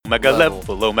Omega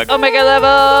level. Omega. Omega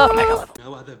level! Omega level.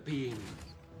 No other being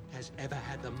has ever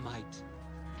had the might,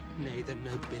 nay, the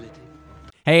nobility.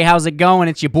 Hey, how's it going?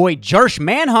 It's your boy Jersh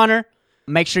Manhunter.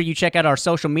 Make sure you check out our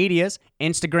social medias,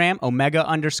 Instagram,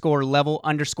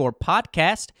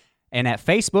 Omega_level_podcast, and at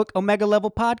Facebook, Omega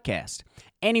Level Podcast.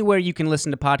 Anywhere you can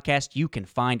listen to podcasts, you can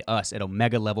find us at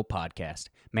Omega Level Podcast.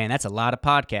 Man, that's a lot of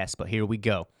podcasts, but here we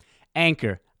go.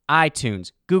 Anchor,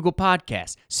 iTunes, Google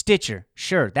Podcasts, Stitcher,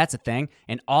 sure, that's a thing,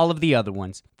 and all of the other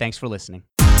ones. Thanks for listening.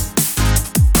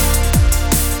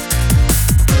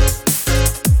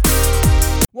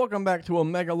 Welcome back to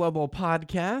Omega Level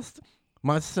Podcast.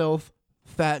 Myself,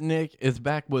 Fat Nick, is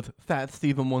back with Fat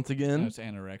Steven once again. No, it's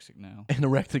anorexic now.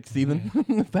 Anorexic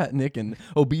Steven. Fat Nick and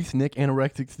Obese Nick,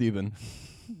 Anorexic Steven.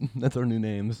 That's our new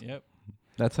names. Yep.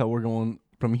 That's how we're going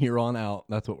from here on out.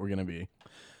 That's what we're going to be.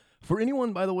 For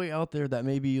anyone, by the way, out there that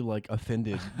may be like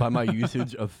offended by my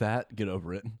usage of fat, get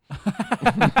over it.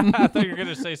 I thought you were going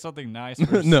to say something nice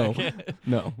for a No. second.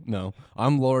 No.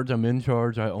 I'm large, I'm in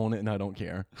charge, I own it, and I don't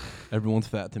care. Everyone's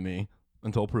fat to me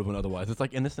until proven otherwise. It's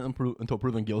like innocent until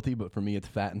proven guilty, but for me it's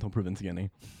fat until proven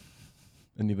skinny.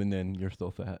 And even then, you're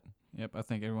still fat. Yep, I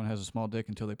think everyone has a small dick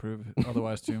until they prove it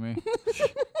otherwise to me.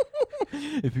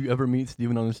 If you ever meet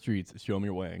Steven on the streets, show him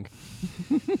your wang.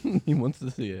 He wants to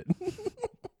see it.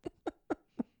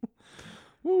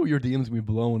 Ooh, your DM's gonna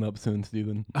be blowing up soon,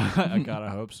 Steven. I gotta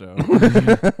hope so.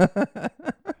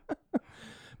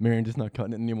 Marion just not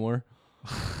cutting it anymore.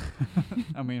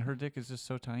 I mean, her dick is just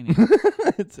so tiny.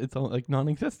 It's all like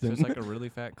non-existent. It's just like a really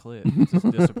fat clit. It's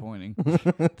just disappointing.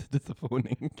 It's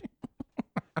disappointing.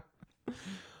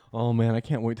 Oh man, I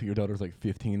can't wait till your daughter's like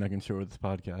 15. I can show her this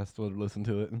podcast. Let her listen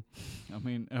to it. I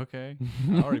mean, okay.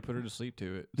 I already put her to sleep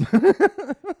to it.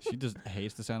 She just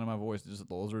hates the sound of my voice. It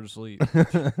just lulls her to sleep.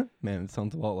 Man, it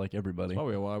sounds a lot like everybody.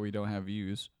 Probably why we don't have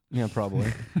views. Yeah,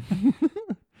 probably.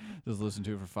 Just listen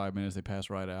to it for 5 minutes. They pass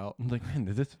right out. I'm like, man,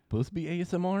 is this supposed to be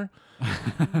ASMR?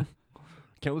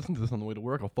 Can't listen to this on the way to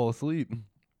work. I'll fall asleep.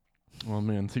 Oh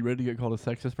man, so you ready to get called a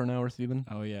sexist for an hour, Steven?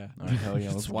 Oh, yeah. All right, hell yeah.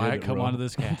 That's let's why get I it, come bro. onto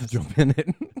this Let's cast. jump in it.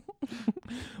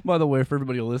 By the way, for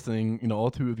everybody listening,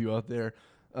 all two of you out there,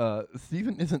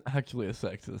 Steven isn't actually a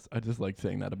sexist. I just like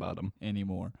saying that about him.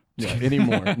 Anymore. Yeah,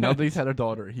 anymore. Now that he's had a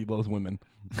daughter, he loves women.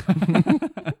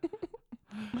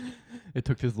 It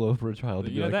took his love for a child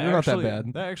to be like, you're not that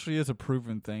bad. That actually is a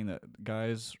proven thing that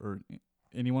guys or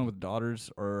anyone with daughters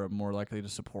are more likely to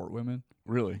support women.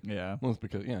 Really? Yeah. Well, it's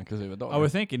because they have a daughter. I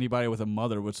would think anybody with a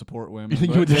mother would support women.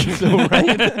 You would think so,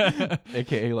 right?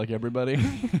 AKA like everybody.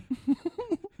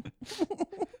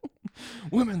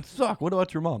 Women suck. What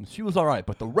about your mom? She was all right,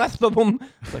 but the rest of them,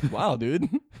 it's like, wow, dude.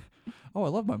 Oh, I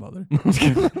love my mother.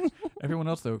 Everyone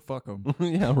else, though, fuck them.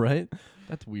 Yeah, right?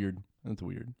 That's weird.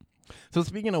 So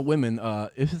speaking of women,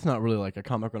 this is not really like a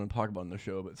comic we're going to talk about in the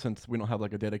show, but since we don't have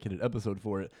like a dedicated episode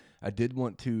for it, I did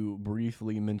want to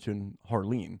briefly mention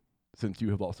Harleen, since you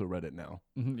have also read it now.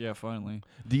 Yeah, finally.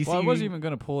 DC. Well, I wasn't even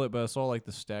going to pull it, but I saw like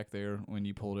the stack there when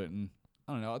you pulled it, and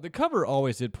I don't know. The cover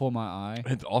always did pull my eye.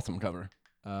 It's an awesome cover.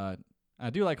 I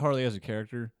do like Harley as a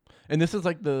character. And this is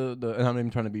like the and I'm not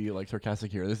even trying to be like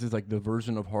sarcastic here. This is like the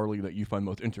version of Harley that you find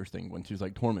most interesting when she's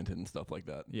like tormented and stuff like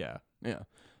that. Yeah. Yeah.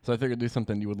 So I figured do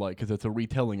something you would like because it's a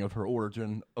retelling of her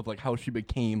origin of like how she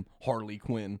became Harley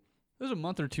Quinn. It was a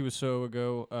month or two or so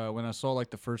ago when I saw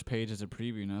like the first page as a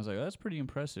preview, and I was like, that's pretty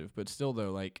impressive. But still, though,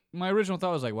 like my original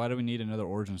thought was like, why do we need another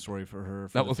origin story for her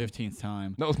for the 15th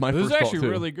time? That was my This first is thought, actually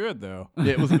too. really good, though.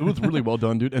 Yeah, it was really well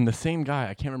done, dude. And the same guy,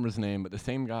 I can't remember his name, but the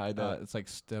same guy that It's like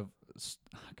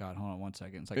God, hold on 1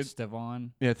 second. It's like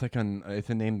Stevon. yeah, it's like it's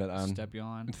a name that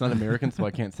Stepion. it's not American, so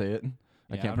I can't say it.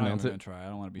 I Yeah, can't I'm pronounce not it. even gonna try. I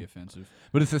don't want to be offensive.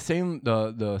 But it's the same.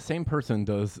 The same person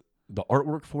does the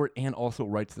artwork for it and also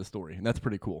writes the story, and that's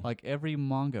pretty cool. Like every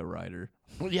manga writer.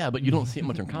 Well, yeah, but you don't see it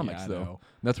much in comics Yeah, I though. know.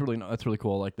 That's really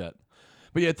cool. I like that.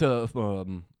 But yeah, it's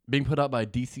being put out by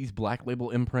DC's Black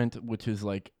Label imprint, which is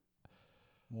like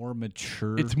More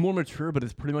mature. it's more mature, but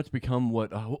it's pretty much become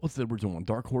what was the original one?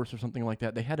 Dark Horse or something like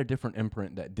that. They had a different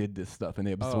imprint that did this stuff, and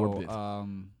they absorbed it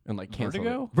and like canceled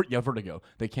Vertigo? it. Vertigo.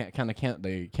 They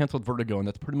they canceled Vertigo, and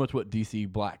that's pretty much what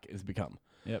DC Black has become.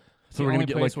 Yep. So the we're gonna only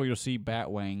get place like where you'll see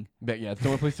Batwing. But yeah, it's the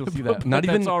only place you'll see that. But not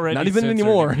that's even already not even censored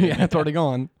anymore. again. Yeah, it's already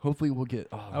gone. Hopefully we'll get.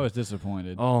 I was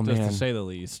disappointed. Oh, just man. to say the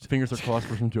least. Fingers are crossed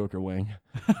for some Joker wing.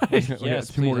 Yes, We got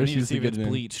two please. more I need to issues see to if get it's in.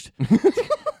 bleached.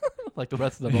 Like the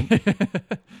rest of them.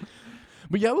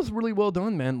 But yeah, it was really well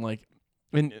done, man. Like,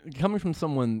 and coming from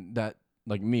someone that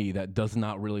like me that does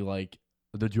not really like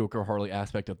the Joker Harley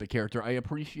aspect of the character, I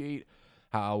appreciate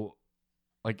how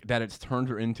like that it's turned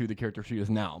her into the character she is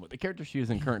now. But the character she is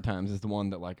in current times is the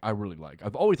one that like I really like.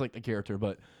 I've always liked the character,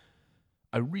 but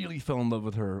I really fell in love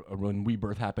with her when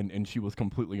Rebirth happened and she was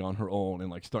completely on her own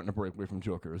and like starting to break away from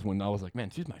Joker is when I was like, man,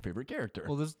 she's my favorite character.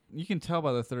 Well, you can tell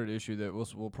by the third issue that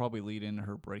will probably lead into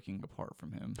her breaking apart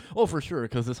from him. Oh, for sure,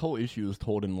 because this whole issue is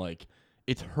told in like,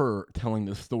 it's her telling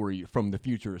the story from the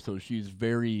future, so she's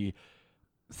very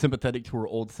sympathetic to her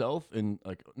old self and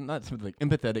like not sympathetic,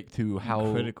 empathetic to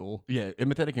how Critical. Yeah,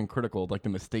 empathetic and critical of like the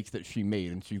mistakes that she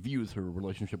made, and she views her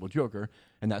relationship with Joker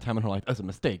and that time in her life as a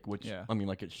mistake, which I mean,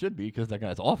 like it should be because that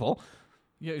guy's awful.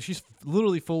 Yeah, she's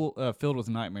literally filled with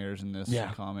nightmares in this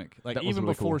comic. Like even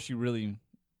really before cool. she really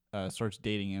starts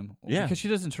dating him. Yeah, because she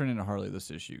doesn't turn into Harley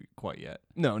this issue quite yet.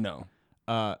 No.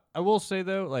 I will say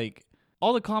though, like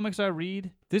all the comics I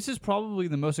read, this is probably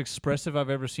the most expressive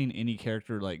I've ever seen any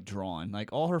character like drawn.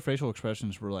 Like all her facial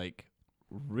expressions were like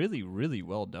really, really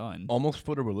well done. Almost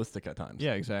photorealistic at times.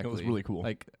 Yeah, exactly. It was really cool.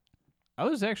 Like I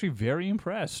was actually very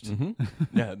impressed.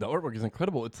 Yeah, the artwork is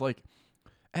incredible. It's like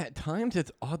at times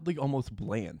it's oddly almost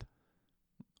bland,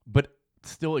 but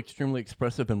still extremely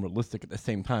expressive and realistic at the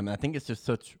same time. And I think it's just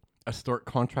such a stark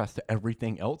contrast to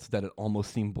everything else that it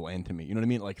almost seemed bland to me. You know what I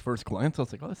mean? Like first glance, I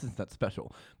was like, oh, this isn't that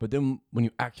special. But then when you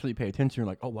actually pay attention, you're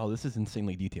like, oh, wow, this is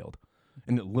insanely detailed.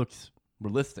 And it looks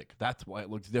realistic. That's why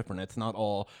it looks different. It's not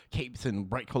all capes and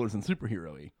bright colors and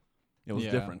superhero-y. It was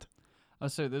different. I'll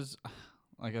say this,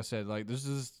 like I said, like this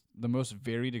is the most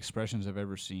varied expressions I've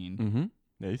ever seen. Mm-hmm.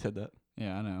 Yeah, you said that.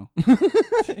 Yeah, I know.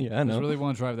 Yeah, I know. I really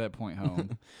want to drive that point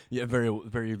home. Yeah, very,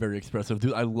 very, very expressive.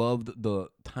 Dude, I loved the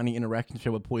tiny interaction she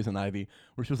had with Poison Ivy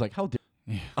where she was like, how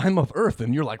dare I'm of Earth,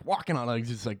 and you're like walking on it.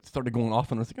 Just like started going off,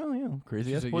 and I was like, oh, yeah,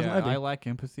 crazy. She's That's like, Poison yeah, Ivy. I lack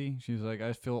empathy. She's like,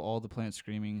 I feel all the plants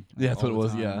screaming. Yeah, that's what it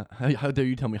was, time. yeah. How dare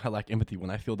you tell me I lack empathy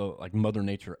when I feel the like Mother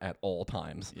Nature at all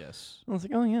times? Yes. I was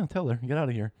like, oh, yeah, tell her. Get out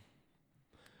of here.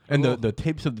 And the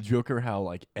tapes of the Joker, how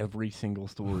like every single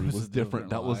story was different.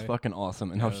 That was fucking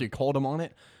awesome. And how she called him on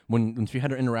it when she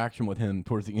had her interaction with him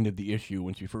towards the end of the issue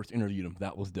when she first interviewed him.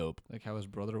 That was dope. Like how his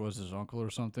brother was his uncle or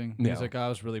something. Yeah. He's like, I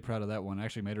was really proud of that one. I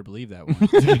actually made her believe that one.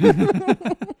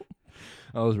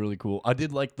 That was really cool. I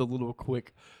did like the little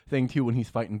quick thing too when he's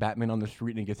fighting Batman on the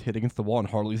street and he gets hit against the wall and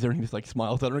Harley's there and he just like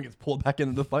smiles at her and gets pulled back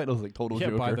into the fight. I was like, total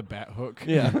Joker. by the bat hook.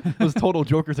 Yeah, it was total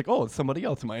Joker. It's like, oh, it's somebody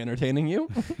else. Am I entertaining you?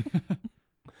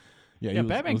 Yeah,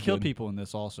 Batman killed people in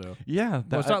this also. Yeah.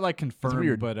 Well, it's not like confirmed,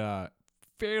 weird. but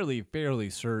fairly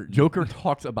certain. Joker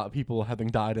talks about people having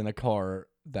died in a car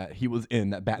that he was in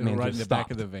that Batman right just in the stopped.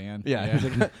 back of the van. Yeah.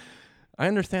 He's like, I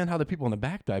understand how the people in the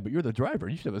back died, but you're the driver.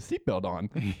 You should have a seatbelt on.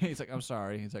 He's like, I'm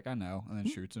sorry. He's like, I know, and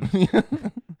then shoots him.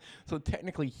 So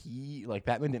technically,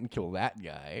 Batman didn't kill that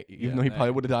guy, even though he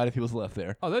probably would have died if he was left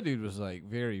there. Oh, that dude was like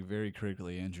very, very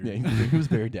critically injured. Yeah, he was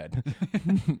very dead,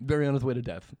 very on his way to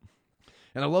death.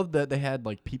 And I love that they had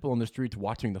like people on the streets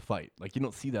watching the fight. Like you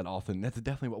don't see that often. That's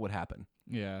definitely what would happen.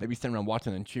 Yeah, they'd be standing around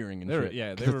watching and cheering and shit.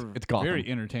 Yeah, they were it's Gotham. very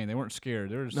entertained. They weren't scared.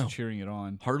 They were just cheering it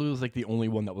on. Harley was like the only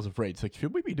one that was afraid. She's like,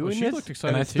 should we be doing she this? looked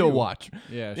excited and I still watch.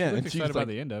 Yeah, she and looked excited by like,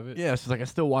 the end of it. Yeah, she's like, I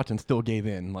still watch and still gave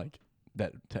in like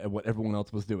that to what everyone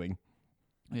else was doing.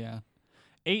 Yeah.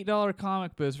 $8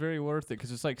 comic, but it's very worth it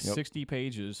because it's like 60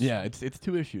 pages. Yeah, it's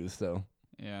 2 issues, so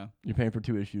yeah, you're paying for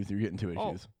 2 issues. You're getting 2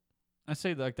 issues. I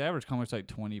say like the average comic's like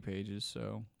 20 pages,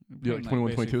 so you're like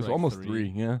 21, 22, so almost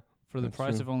 3. Yeah, for the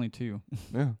price of only 2.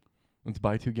 Yeah, let's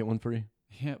buy 2 get 1 free.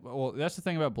 Yeah, well, that's the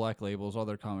thing about Black Labels. All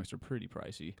their comics are pretty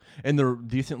pricey, and they're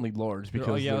decently large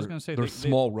because I was gonna say they're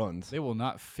small runs. They will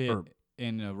not fit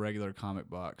in a regular comic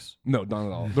box. No, not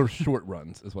at all. They're short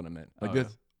runs, is what I meant. Like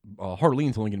this.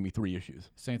 Harleen's only going to be 3 issues.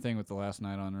 Same thing with The Last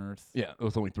Night on Earth. Yeah, it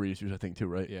was only 3 issues, I think, too,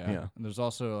 right? Yeah. And there's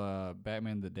also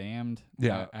Batman the Damned.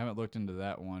 Yeah. I haven't looked into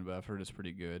that one, but I've heard it's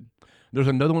pretty good. There's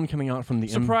another one coming out from the...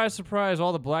 Surprise, surprise,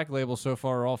 all the Black Labels so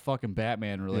far are all fucking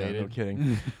Batman related. Yeah, no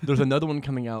kidding. There's another one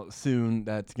coming out soon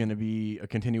that's going to be a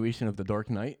continuation of The Dark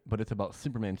Knight, but it's about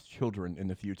Superman's children in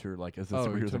the future, like as the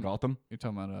superheroes of Gotham. You're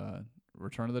talking about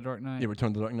Return of the Dark Knight? Yeah, Return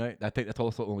of the Dark Knight. I think that's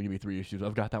also only going to be 3 issues.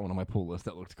 I've got that one on my pull list.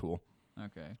 That looks cool.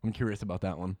 Okay. I'm curious about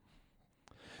that one.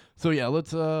 So yeah,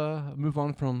 let's move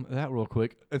on from that real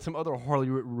quick. And some other Harley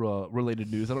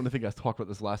related news. I don't know if you guys talked about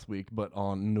this last week, but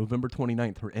on November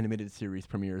 29th, her animated series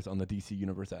premieres on the DC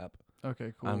Universe app.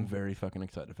 Okay, cool. I'm very fucking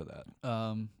excited for that.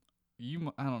 I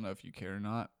don't know if you care or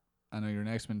not. I know you're an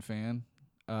X-Men fan,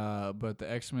 but the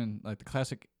X-Men, like the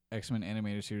classic X-Men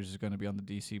animated series, is going to be on the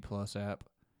DC Plus app.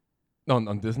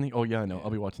 On Disney? Oh, yeah, I know. Yeah. I'll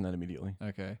be watching that immediately.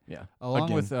 Okay. Yeah.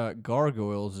 Along with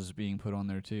Gargoyles is being put on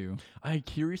there, too. I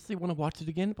curiously want to watch it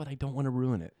again, but I don't want to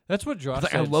ruin it. That's what Josh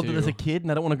said, I loved too. it as a kid,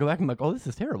 and I don't want to go back and be like, oh, this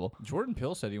is terrible. Jordan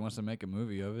Peele said he wants to make a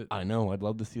movie of it. I know. I'd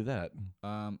love to see that.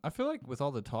 I feel like with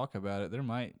all the talk about it, there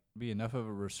might be enough of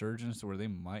a resurgence to where they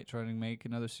might try to make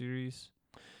another series.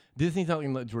 Disney's not going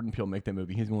to let Jordan Peele make that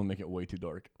movie. He's going to make it way too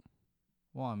dark.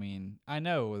 Well, I mean, I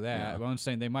know that, Yeah. but I'm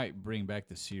saying they might bring back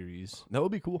the series. That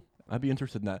would be cool. I'd be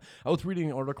interested in that. I was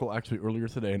reading an article actually earlier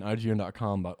today on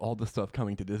IGN.com about all the stuff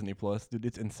coming to Disney Plus. Dude,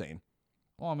 it's insane.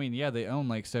 Well, I mean, yeah, they own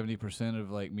like 70%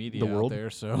 of like media The world? out there,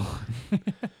 so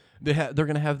They're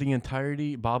going to have the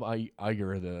entirety. Bob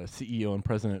Iger, the CEO and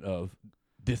president of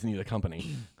Disney, the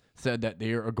company, said that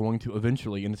they are going to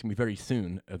eventually, and it's going to be very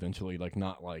soon, eventually, like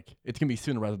not like, it's going to be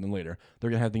sooner rather than later.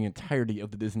 They're going to have the entirety of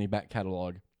the Disney back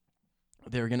catalog.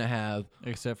 They're going to have,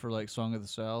 except for like Song of the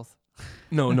South.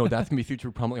 no, that's going to be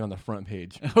featured prominently on the front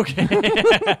page. Okay.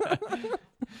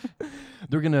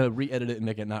 They're going to re-edit it and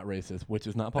make it not racist, which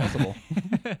is not possible.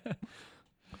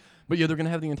 But yeah, they're going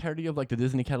to have the entirety of like the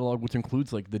Disney catalog, which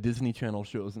includes like the Disney Channel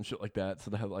shows and shit like that.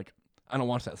 So they have like, I don't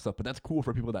watch that stuff, but that's cool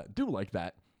for people that do like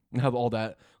that and have all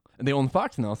that. And they own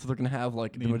Fox now, so they're going to have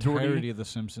like the majority entirety of The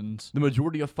Simpsons. the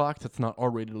majority of Fox that's not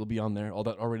R-rated will be on there. All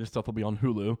that R-rated stuff will be on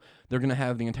Hulu. They're going to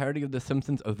have the entirety of The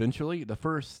Simpsons eventually. The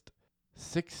first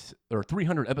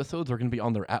 300 episodes are going to be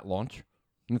on there at launch.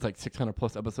 And it's like 600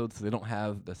 plus episodes, so they don't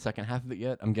have the second half of it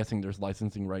yet. I'm guessing there's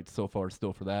licensing rights so far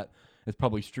still for that. It's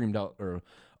probably streamed out, or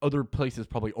other places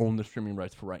probably own the streaming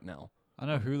rights for right now. I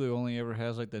know Hulu only ever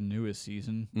has like the newest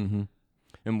season. Mm-hmm.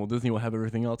 And well, Disney will have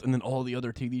everything else, and then all the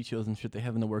other TV shows and shit they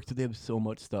have in the works. So they have so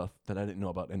much stuff that I didn't know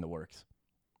about in the works.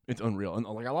 It's unreal, and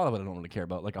like a lot of it I don't really care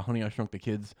about. Like a Honey I Shrunk the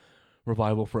Kids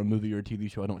revival for a movie or a TV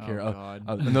show, I don't Oh, care. God.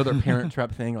 Another Parent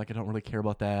Trap thing, like I don't really care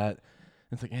about that.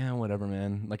 It's like, whatever,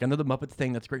 man. Like another Muppets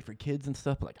thing that's great for kids and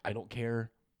stuff, but like I don't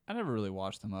care. I never really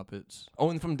watched the Muppets. Oh,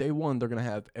 and from day one, they're going to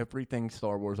have everything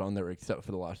Star Wars on there except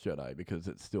for The Last Jedi because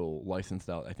it's still licensed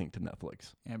out, I think, to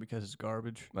Netflix. Yeah, because it's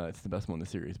garbage. It's the best one in the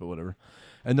series, but whatever.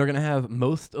 And they're going to have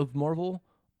most of Marvel,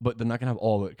 but they're not going to have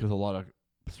all of it because a lot of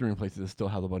streaming places still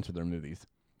have a bunch of their movies.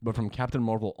 But from Captain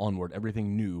Marvel onward,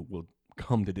 everything new will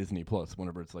come to Disney Plus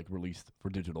whenever it's like released for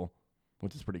digital,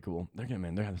 which is pretty cool. They're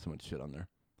having so much shit on there.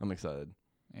 I'm excited.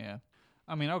 Yeah.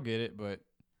 I mean, I'll get it, but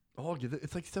Oh, I'll get it.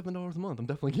 It's like $7 a month. I'm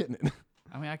definitely getting it.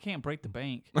 I mean, I can't break the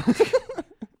bank.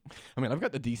 I mean, I've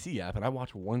got the DC app, and I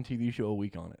watch one TV show a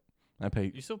week on it. I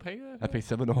pay You still pay that? I pay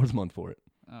 $7 a month for it.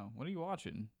 Oh, what are you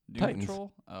watching? Doom Titans.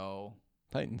 Patrol? Oh.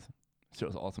 Titans. This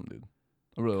show's awesome, dude.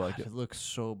 I really like God, it. it looks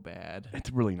so bad. It's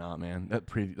really not, man.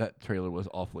 That trailer was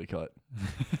awfully cut.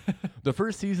 The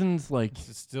first season's like, Does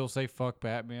it still say fuck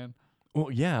Batman? well,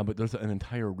 yeah, but there's an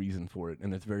entire reason for it,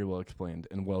 and it's very well explained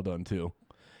and well done too.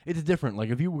 It's different. Like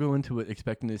if you go into it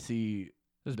expecting to see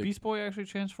Does The- Beast Boy actually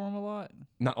transform a lot?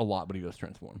 not a lot, but he does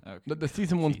transform. Okay. The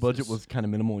season one's budget Jesus. was kind of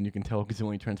minimal, and you can tell because he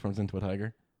only transforms into a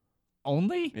tiger,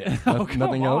 Only? Yeah, oh, come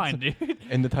nothing else. on, dude.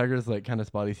 and the tiger's like kind of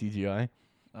spotty CGI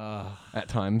at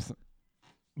times.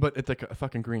 But it's like a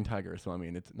fucking green tiger, so I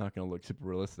mean, it's not gonna look super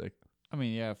realistic. I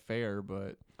mean, yeah, fair,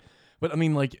 but But I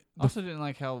mean, like, I also didn't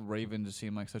like how Raven just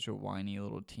seemed like such a whiny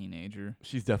little teenager.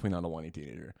 she's definitely not a whiny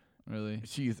teenager. Really?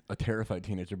 She's a terrified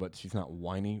teenager, but she's not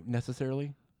whiny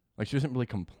necessarily. Like, she doesn't really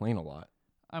complain a lot.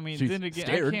 I mean, She's then again,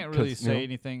 scared I can't really 'cause, you say know,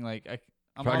 anything. Like,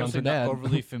 I'm Trigon's honestly her not dad.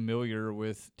 overly familiar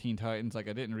with Teen Titans. Like,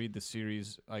 I didn't read the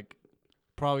series. Like,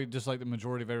 probably just like the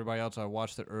majority of everybody else, I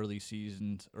watched the early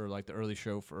seasons or like the early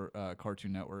show for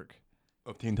Cartoon Network.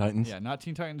 Of Teen Titans. Yeah, not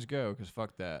Teen Titans Go, because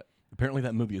fuck that. Apparently,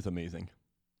 that movie is amazing.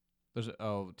 There's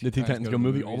The Teen Titans to Go the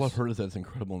movie, all I've movies. heard is that it's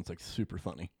incredible and it's like super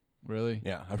funny. Really?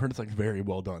 Yeah, I've heard it's like very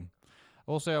well done.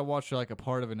 I will say I watched like a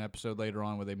part of an episode later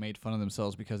on where they made fun of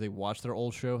themselves because they watched their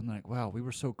old show and they're like, wow, we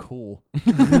were so cool.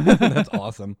 That's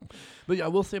awesome. But yeah, I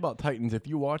will say about Titans, if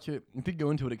you watch it, if you go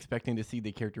into it expecting to see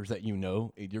the characters that you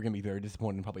know, you're going to be very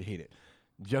disappointed and probably hate it.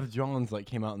 Jeff Johns like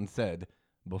came out and said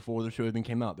before the show even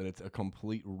came out that it's a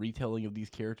complete retelling of these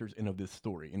characters and of this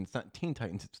story. And it's not Teen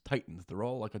Titans, it's Titans. They're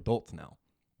all like adults now.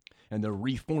 And they're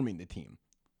reforming the team.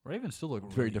 Raven still look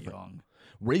It's really very different. young.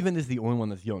 Raven is the only one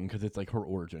that's young because it's like her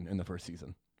origin in the first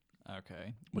season,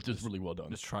 Okay. which is really well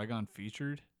done. Is Trigon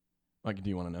featured? Like, do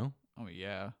you want to know? Oh,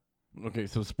 yeah. Okay,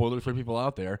 so spoilers for people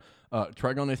out there.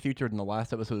 Trigon is featured in the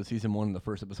last episode of season 1 and the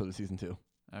first episode of season 2.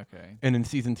 Okay. And in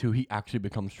season 2, he actually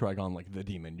becomes Trigon, like the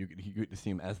demon. You get to see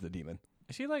him as the demon.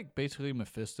 Is he like basically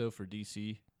Mephisto for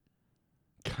DC?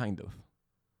 Kind of.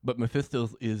 But Mephisto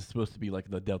is supposed to be like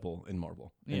the devil in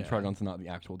Marvel. And Yeah. Trigon's not the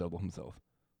actual devil himself.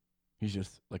 He's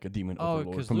just like a demon Oh,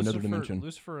 overlord because from another dimension.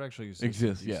 Lucifer actually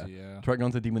Exists, in DC, yeah.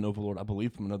 Trigon's a demon overlord, I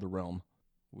believe, from another realm.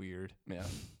 Weird. Yeah.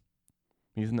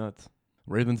 He's nuts.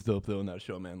 Raven's dope, though, in that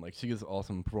show, man. Like, she gives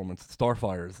awesome performance.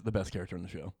 Starfire's the best character in the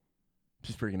show.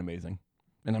 She's freaking amazing.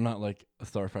 And I'm not, like, a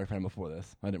Starfire fan before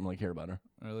this. I didn't really care about her.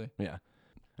 Really? Yeah.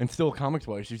 And still,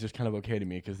 comics-wise, she's just kind of okay to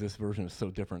me because this version is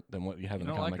so different than what you have You in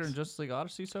the don't like comics. her in Justice League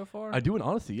Odyssey so far? I do in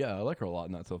Odyssey, yeah. I like her a lot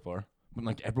in that so far. But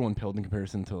like everyone paled in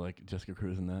comparison to like Jessica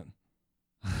Cruz in that.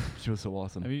 She was so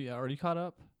awesome. Have you already caught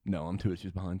up? No, I'm 2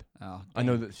 issues behind. Oh, I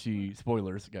know damn. that she,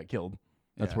 spoilers, got killed.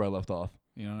 That's Yeah. where I left off.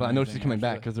 You don't But I know she's anything coming back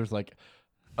after because there's like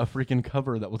a freaking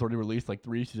cover that was already released like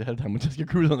 3 issues ahead of time with Jessica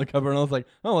Cruz on the cover, and I was like,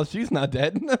 oh, well, she's not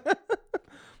dead.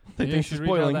 They Yeah, think she's read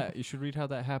how spoiling. that. You should read how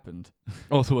that happened.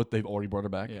 Oh, so what? They've already brought her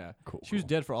back. Yeah, Cool. she was cool.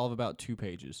 dead for all of about 2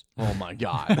 pages. Oh my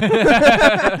god.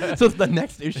 So it's the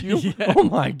next issue. Yeah. Oh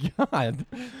my god.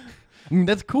 I mean,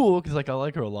 that's cool because like I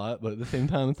like her a lot, but at the same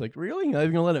time, it's like, really? You're not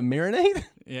even gonna let it marinate?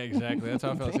 Yeah, exactly. That's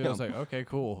how I felt too. I was Damn. like, okay,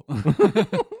 cool.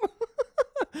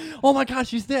 Oh my god,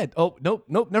 she's dead. Oh nope,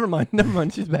 never mind, never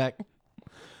mind. She's back.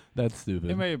 That's stupid.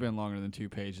 It may have been longer than 2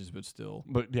 pages, but still.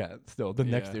 But yeah, still the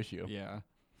next Yeah, issue. Yeah.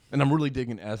 And I'm really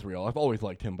digging Azrael. I've always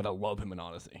liked him, but I love him in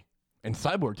Odyssey. And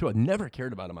Cyborg too. I never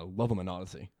cared about him. I love him in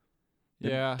Odyssey.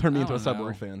 It Yeah. turned me I into a don't Cyborg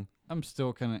know. fan. I'm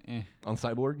still kind of On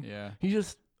Cyborg, Yeah. he's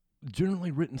just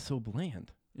generally written so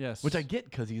bland, Yes. which I get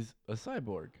because he's a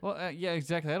cyborg. Well, yeah,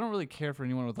 exactly. I don't really care for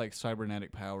anyone with like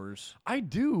cybernetic powers. I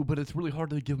do, but it's really hard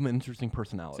to give him an interesting I'd say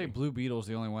personality. Blue Beetle's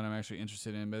the only one I'm actually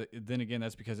interested in, but then again,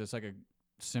 that's because it's like a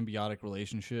symbiotic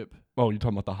relationship. Oh, you're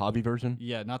talking about the hobby version?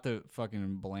 Yeah, not the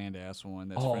fucking bland ass one.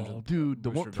 That's friends Oh, with dude, the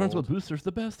Booster one Friends with Gold. Booster's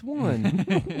the best one.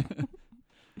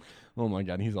 Oh my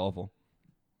god, he's awful.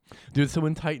 Dude, so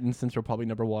in Titans, since you'll probably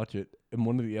never watch it, in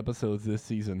one of the episodes this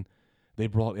season, they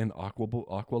brought in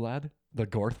Aqualad, the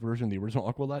Garth version, the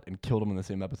original Aqualad, and killed him in the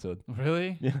same episode.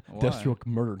 Really? Yeah, Why? Deathstroke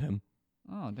murdered him.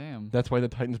 Oh, damn. That's why the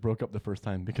Titans broke up the first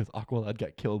time, because Aqualad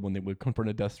got killed when they would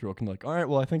confront Deathstroke, and they're like, all right,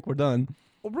 well, I think we're done.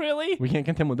 Really? We can't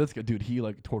contend with this guy. Dude, he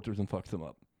like tortures and fucks them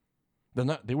up.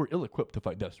 They were ill-equipped to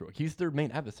fight Deathstroke. He's their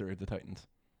main adversary of the Titans.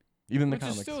 Even in the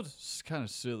Which is comics. still kind of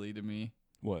silly to me.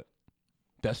 What?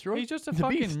 Deathstroke? He's just a He's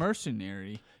fucking beast.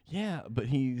 mercenary. Yeah, but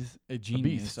he's A genius.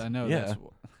 beast. I know Yeah. that's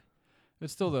but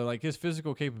still though, like his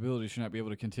physical capabilities should not be able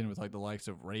to contend with like the likes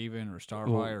of Raven or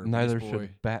Starfire or neither Beast Boy.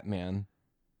 should Batman.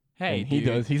 Hey, And he dude,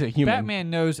 does. He's a human. Batman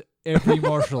knows every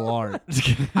martial art.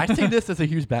 I say this as a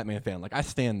huge Batman fan. Like I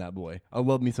stand that boy. I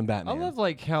love me some I Batman. love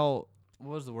like how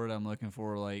what was the word I'm looking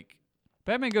for? Like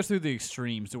Batman goes through the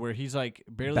extremes to where he's like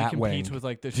barely competes Batwang. with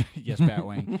like the yes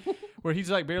Batwang, where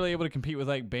he's like barely able to compete with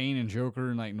like Bane and Joker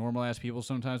and like normal ass people.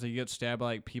 Sometimes he gets stabbed by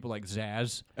like people like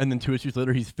Zaz. And then 2 issues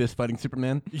later, he's fist fighting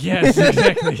Superman. Yes,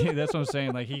 exactly. That's what I'm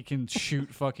saying. Like he can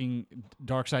shoot fucking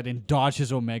Darkseid and dodge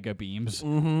his Omega beams.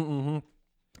 Mm-hmm.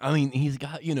 I mean, he's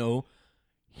got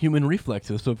human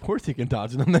reflexes, so of course he can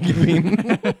dodge an Omega beam.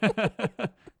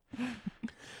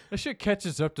 That shit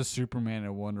catches up to Superman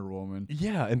and Wonder Woman.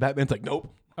 Yeah, and Batman's like,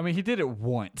 nope. I mean, he did it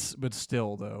once, but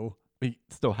still, though. It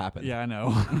still happened. Yeah, I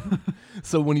know.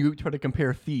 So when you try to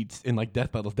compare feats in like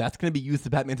death battles, that's going to be used to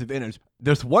Batman's advantage.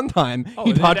 There's one time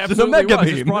he it dodged an absolutely Omega was.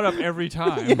 beam. It's brought up every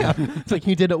time. Yeah, it's like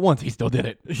he did it once. He still did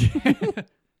it.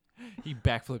 He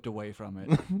backflipped away from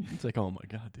it. It's like, oh my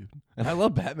god, dude. And I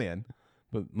love Batman,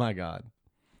 but my god,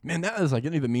 man, that is like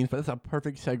it even means. But that's a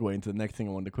perfect segue into the next thing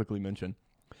I wanted to quickly mention.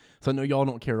 So I know y'all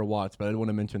don't care to watch, but I want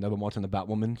to mention I've been watching the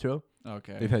Batwoman show.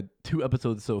 Okay. They've had 2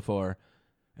 episodes so far,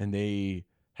 and they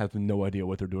have no idea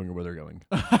what they're doing or where they're going.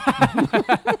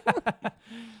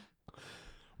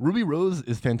 Ruby Rose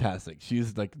is fantastic.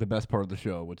 She's like the best part of the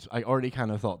show, which I already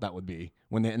kind of thought that would be.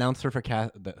 When they announced her for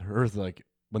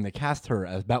when they cast her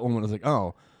as Batwoman, I was like,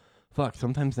 oh, fuck,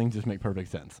 sometimes things just make perfect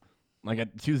sense. Like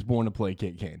she was born to play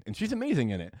Kate Kane, and she's amazing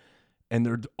in it. And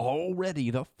they're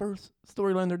already, the first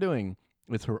storyline they're doing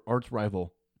is her arch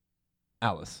rival,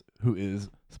 Alice, who is,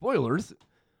 spoilers,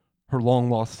 her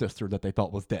long-lost sister that they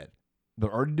thought was dead.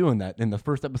 They're already doing that. In the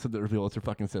first episode, they reveal it's her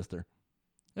fucking sister.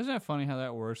 Isn't that funny how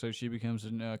that works? Like she becomes a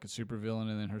supervillain,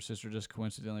 and then her sister just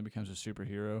coincidentally becomes a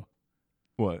superhero.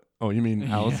 What? Oh, you mean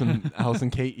Alice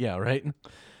and Kate? Yeah, right?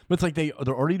 But it's like they're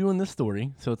already doing this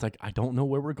story, so it's like I don't know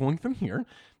where we're going from here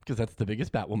because that's the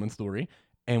biggest Batwoman story,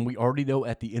 and we already know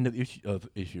at the end of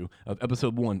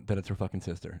episode 1 that it's her fucking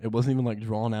sister. It wasn't even like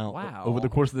drawn out Wow. over the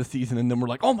course of the season, and then we're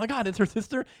like, oh my god, it's her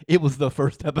sister. It was the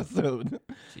first episode.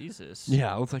 Jesus.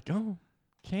 Yeah, I was like, oh,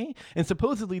 okay. And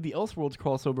supposedly the Elseworlds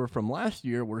crossover from last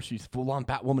year, where she's full on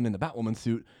Batwoman in the Batwoman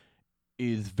suit,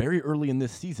 is very early in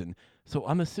this season. So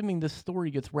I'm assuming this story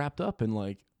gets wrapped up in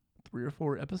like 3 or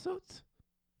 4 episodes.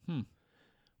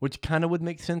 Which kind of would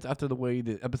make sense after the way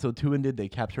that episode 2 ended. They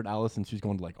captured Alice and she's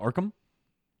going to like Arkham.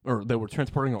 Or they were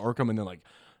transporting her to Arkham, and then like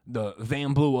the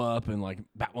van blew up and like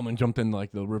Batwoman jumped in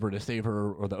like the river to save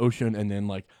her, or the ocean, and then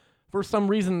like for some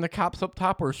reason the cops up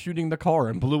top were shooting the car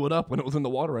and blew it up when it was in the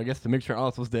water, I guess, to make sure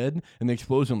Alice was dead, and the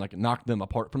explosion like knocked them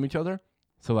apart from each other.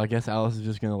 So I guess Alice is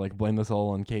just gonna like blame us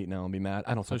all on Kate now and be mad.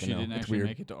 I don't So fucking she know. didn't It's actually weird.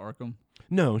 make it to Arkham.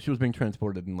 No, she was being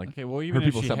transported and like Okay, well even if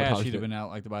people she had, sabotaged she'd have it. been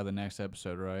out like by the next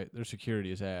episode, right? Their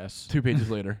security is ass. 2 pages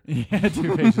later. Yeah,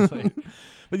 2 pages later.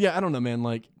 But yeah, I don't know, man.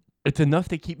 Like, it's enough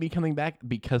to keep me coming back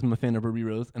because I'm a fan of Ruby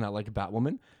Rose and I like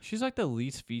Batwoman. She's like the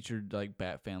least featured like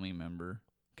Bat family member.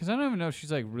 Because I don't even know if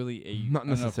she's like really Not an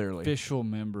necessarily. official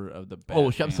member of the Bat Oh,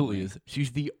 she absolutely family. is.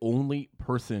 She's the only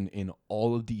person in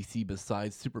all of DC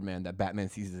besides Superman that Batman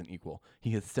sees as an equal.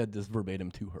 He has said this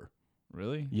verbatim to her.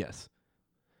 Really? Yes.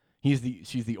 She's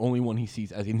the only one he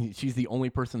sees as she's the only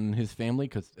person in his family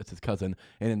because it's his cousin,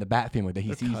 and in the Bat family that he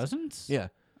They're sees. cousins? Yeah.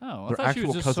 Oh, I They're thought she was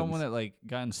actual just cousins. someone that like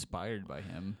got inspired by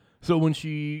him. So when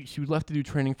she was left to do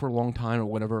training for a long time or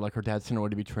whatever, like her dad sent her away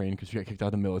to be trained because she got kicked out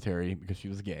of the military because she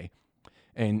was gay.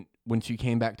 And when she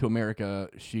came back to America,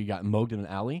 she got mugged in an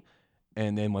alley.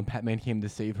 And then when Batman came to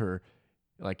save her,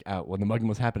 like out when the mugging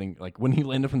was happening, like when he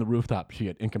landed from the rooftop, she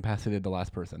had incapacitated the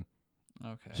last person.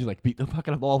 Okay. She like beat the fuck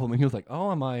out of all of them, and he was like,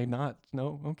 "Oh, am I not?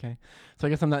 No, okay." So I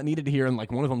guess I'm not needed here. And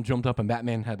like one of them jumped up, and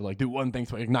Batman had to like do one thing,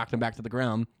 so he knocked him back to the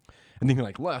ground, and then he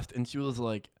like left, and she was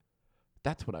like,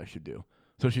 "That's what I should do."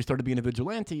 So she started being a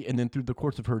vigilante, and then through the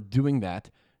course of her doing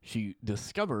that, she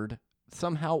discovered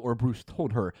somehow, or Bruce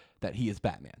told her that he is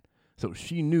Batman. So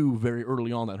she knew very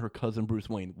early on that her cousin Bruce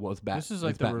Wayne was Batman. This is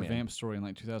like the revamped story in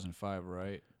like 2005,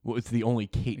 right? Well, it's the only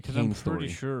Kate Because Kane I'm story.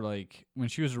 pretty sure, like, when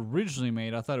she was originally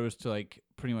made, I thought it was to like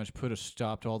pretty much put a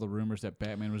stop to all the rumors that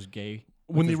Batman was gay.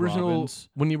 When the with his original Robins.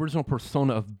 when the original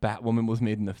persona of Batwoman was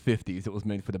made in the 50s, it was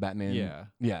made for the Batman. Yeah.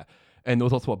 Yeah. And there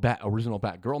was also a original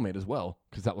Batgirl made as well,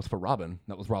 because that was for Robin.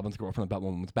 That was Robin's girlfriend.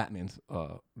 Batwoman was Batman's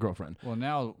girlfriend. Well,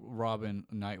 now Robin,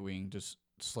 Nightwing just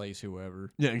slays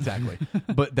whoever. Yeah, exactly.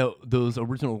 But those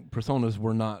original personas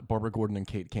were not Barbara Gordon and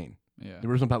Kate Kane. Yeah. The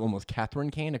original Batwoman was Catherine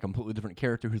Kane, a completely different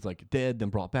character who's like dead, then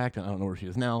brought back, and I don't know where she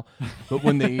is now. But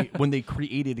when they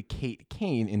created Kate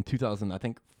Kane in 2000, I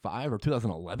think 5 or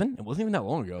 2011, it wasn't even that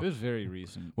long ago. It was very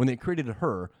recent. When they created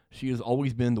her, she has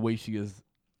always been the way she is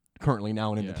currently now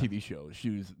and in Yeah. the TV show.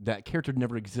 That character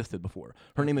never existed before.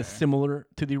 Her name is Okay. similar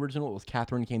to the original. It was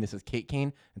Catherine Kane. This is Kate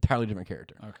Kane, entirely different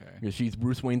character. Okay. Because she's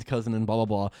Bruce Wayne's cousin and blah blah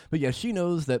blah. But yeah, she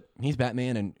knows that he's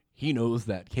Batman and he knows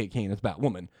that Kate Kane is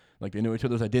Batwoman. Like they know each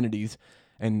other's identities.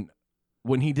 And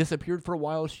when he disappeared for a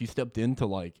while, she stepped in to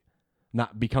like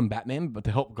not become Batman, but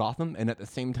to help Gotham. And at the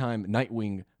same time,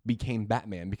 Nightwing became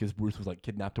Batman because Bruce was like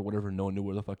kidnapped or whatever. No one knew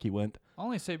where the fuck he went. I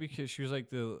only say because she was like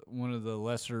one of the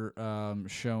lesser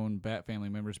shown Bat family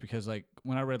members, because like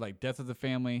when I read like Death of the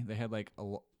Family, they had like a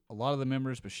lot of the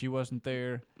members, but she wasn't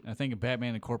there. And I think in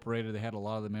Batman Incorporated, they had a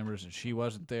lot of the members and she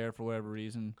wasn't there for whatever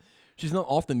reason. She's not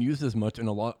often used as much, and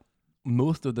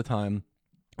most of the time,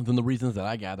 then the reasons that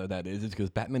I gather that is because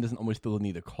Batman doesn't always feel the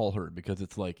need to call her, because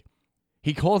it's like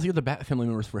he calls the other Bat family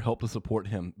members for help to support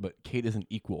him, but Kate isn't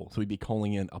equal, so he'd be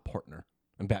calling in a partner,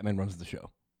 and Batman runs the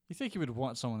show. You think you would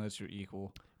want someone that's your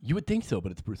equal? You would think so,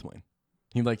 but it's Bruce Wayne.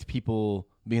 He likes people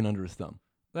being under his thumb.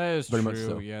 That is Very true. much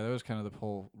so. Yeah, that was kind of the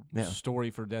whole Yeah. story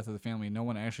for Death of the Family. No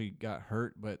one actually got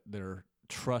hurt, but their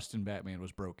trust in Batman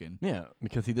was broken. Yeah,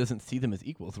 because he doesn't see them as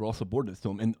equals. They're all subordinates to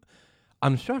him. And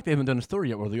I'm shocked they haven't done a story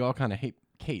yet where they all kind of hate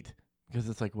Kate. Because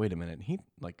it's like, wait a minute. He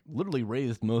like literally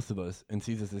raised most of us and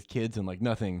sees us as kids and like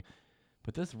nothing.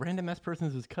 But this random ass person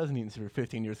is his cousin he for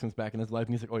 15 years comes back in his life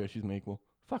and he's like, oh yeah, she's my equal.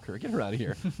 Fuck her. Get her out of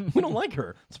here. We don't like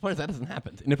her. I'm surprised that hasn't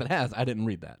happened. And if it has, I didn't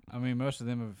read that. I mean, most of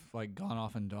them have like gone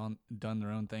off and done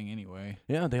their own thing anyway.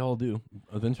 Yeah, they all do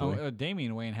eventually.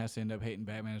 Damian Wayne has to end up hating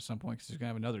Batman at some point because he's gonna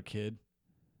have another kid.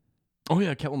 Oh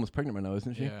yeah, Catwoman was pregnant right now,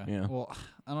 isn't she? Yeah. Well,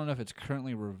 I don't know if it's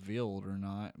currently revealed or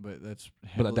not, but that's But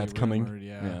heavily that's coming. rumored,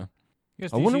 Yeah. Yeah. I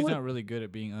guess I wonder DC's what- not really good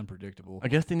at being unpredictable. I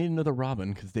guess they need another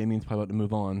Robin because Damien's probably about to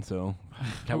move on. So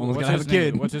Catwoman's What's gonna have a his name?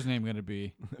 kid. What's his name gonna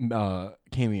be?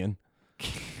 Camion.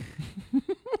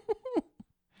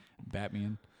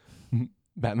 Batman.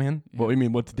 Batman? Yeah. What do you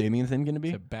mean? What's Damien's name going to be?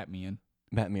 It's a Batman.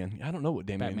 Batman. I don't know what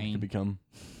Damien Batman. could become.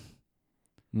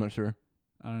 I'm not sure.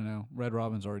 I don't know. Red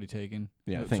Robin's already taken.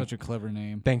 Yeah, That's thank- such a clever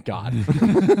name. Thank God.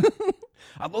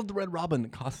 I love the Red Robin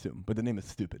costume, but the name is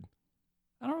stupid.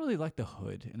 I don't really like the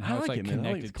hood and I how it's like like it, man.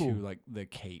 I think it's connected cool. to like the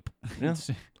cape. Yeah.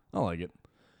 I like it.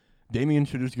 Damien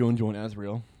should just go and join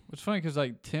Azrael. It's funny because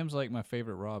like Tim's like my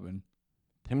favorite Robin.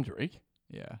 Tim Drake?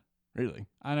 Yeah, Really?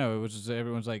 I know. It was just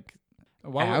everyone's like,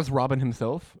 why would- As Robin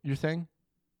himself, you're saying?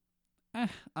 I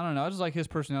don't know. I just like his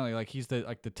personality. Like he's the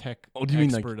tech Oh, do you mean,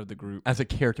 like, expert of the group. As a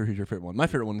character, who's your favorite one? My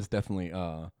favorite one is definitely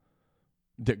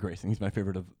Dick Grayson. He's my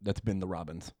favorite that's been the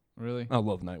Robins. Really? I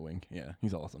love Nightwing. Yeah,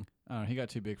 he's awesome. I don't know. He got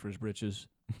too big for his britches.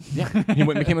 Yeah, he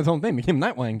went and became his own thing. Became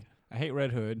Nightwing. I hate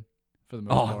Red Hood. for the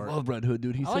most Oh, I part. love Red Hood,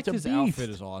 dude. He's I such like a his beast. outfit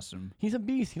is awesome. He's a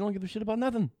beast. He don't give a shit about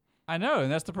nothing. I know,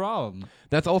 and that's the problem.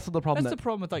 That's also the problem. That's the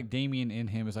problem with like Damien and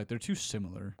him is like they're too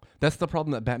similar. That's the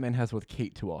problem that Batman has with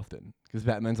Kate too often. Because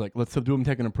Batman's like, let's subdue him,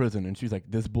 take him to prison, and she's like,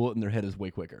 this bullet in their head is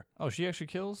way quicker. Oh, she actually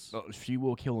kills? Oh, she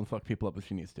will kill and fuck people up if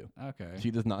she needs to. Okay.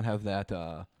 She does not have that.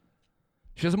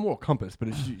 She has a moral compass, but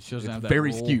She doesn't it's have that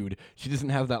very rule. skewed. She doesn't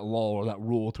have that law or that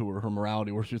rule to her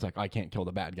morality where she's like, I can't kill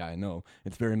the bad guy. No,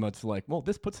 it's very much like, well,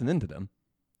 this puts an end to them.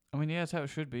 I mean, yeah, that's how it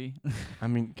should be. I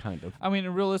mean, kind of. I mean,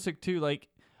 realistic too. Like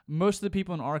most of the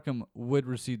people in Arkham would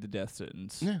receive the death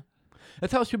sentence. Yeah.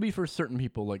 That's how it should be for certain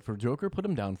people. Like for Joker, put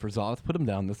him down. For Zod, put him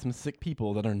down. There's some sick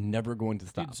people that are never going to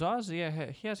stop. Dude, Zaz,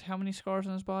 yeah, he has how many scars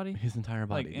on his body? His entire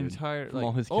body, Like dude. entire, From like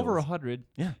all his over kills. 100.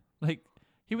 Yeah. Like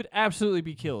he would absolutely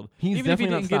be killed. He's Even if he definitely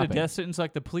not didn't get a stopping. death sentence,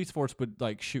 like the police force would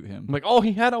like shoot him. I'm like, oh,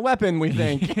 he had a weapon, we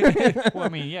think. Well, I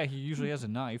mean, yeah, he usually has a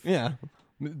knife. Yeah.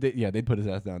 They'd put his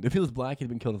ass down. If he was black, he'd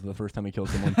been killed for the first time he killed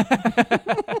someone.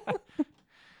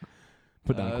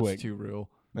 Put down That's quick. too real.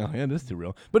 Oh, yeah, this is too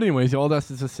real. But anyways, all that's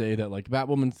to say that like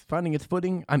Batwoman's finding its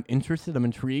footing. I'm interested. I'm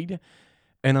intrigued.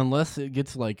 And unless it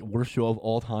gets like worst show of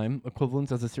all time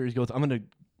equivalents as the series goes, I'm gonna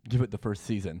give it the first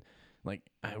season. Like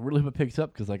I really hope it picks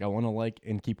up because like I want to like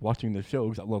and keep watching the show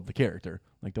because I love the character.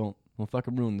 Like don't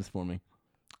fucking ruin this for me.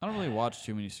 I don't really watch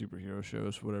too many superhero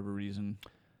shows for whatever reason.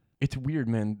 It's weird,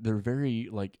 man. They're very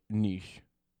like niche.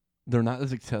 They're not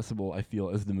as accessible, I feel,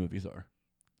 as the movies are.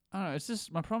 I don't know. It's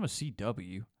just my problem is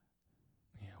CW.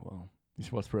 Yeah, well, you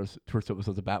should watch first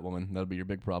episodes of Batwoman. That'll be your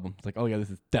big problem. It's like, oh yeah, this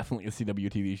is definitely a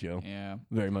CW TV show. Yeah.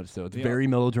 Very much so. It's Yeah. very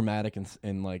melodramatic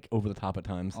and like over the top at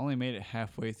times. I only made it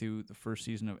halfway through the first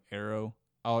season of Arrow.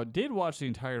 I did watch the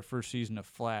entire first season of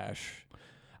Flash.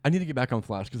 I need to get back on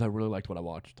Flash because I really liked what I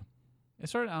watched. It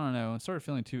started, I don't know, it started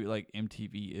feeling too like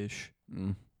MTV-ish.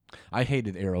 I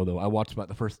hated Arrow though. I watched about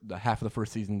the half of the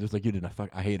first season just like you did.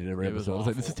 I hated every It was episode. I was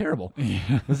like, this is awful. terrible.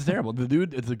 Yeah. This is terrible. The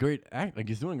dude is a great act. Like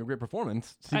he's doing a great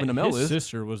performance. Stephen Amell His is.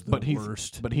 sister was the But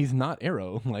worst. he's not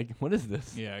Arrow. Like, what is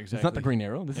this? Yeah, It's not exactly. the Green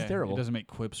Arrow. This Yeah, is terrible. He doesn't make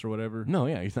quips or whatever. No,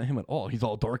 yeah, he's not him at all. He's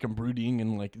all dark and brooding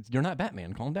and like, you're not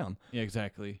Batman. Calm down. Yeah,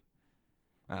 exactly.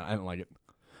 I don't like it.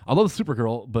 I love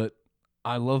Supergirl, but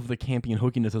I love the campy and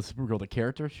hookiness of Supergirl, the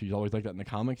character. She's always like that in the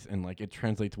comics, and like it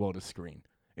translates well to screen.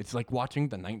 It's like watching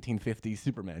the 1950s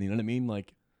Superman. You know what I mean?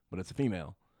 Like, but it's a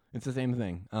female. It's the same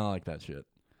thing. I like that shit.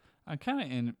 I'm kind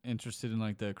of interested in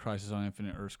like the Crisis on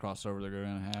Infinite Earths crossover they're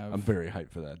going to have. I'm very hyped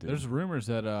for that, dude. There's rumors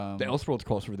that the Elseworlds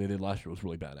crossover they did last year was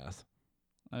really badass.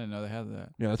 I didn't know they had that.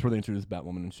 Yeah, that's where they introduced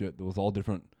Batwoman and shit. It was all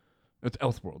different. It's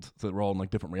Elseworlds, so we're all in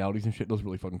like different realities and shit. That was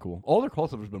really fucking cool. All their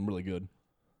crossovers have been really good.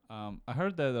 I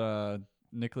heard that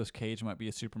Nicolas Cage might be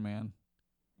a Superman.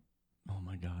 Oh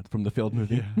my god, from the failed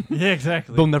movie. Yeah,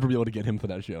 exactly. They'll never be able to get him for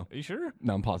that show. Are you sure?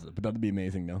 No, I'm positive, but that'd be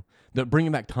amazing, though. They're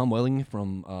bringing back Tom Welling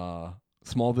from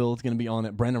Smallville is going to be on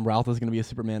it. Brandon Routh is going to be a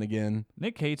Superman again.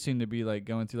 Nick Cage seemed to be like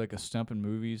going through like a stump in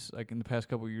movies like in the past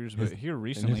couple of years, His- but here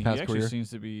recently he past actually career.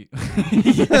 seems to be.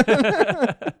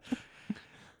 I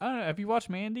don't know. Have you watched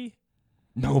Mandy?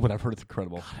 No, but I've heard it's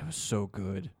incredible. God, it was so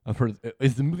good. I've heard.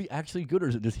 Is the movie actually good, or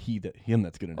is it just him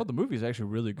that's good in it? Oh, the movie is actually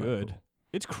really good. cool.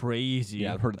 It's crazy.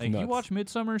 Yeah, I've heard it's like you nuts. watch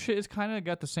Midsummer and shit. It's kind of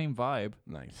got the same vibe.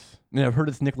 Nice. Yeah, I've heard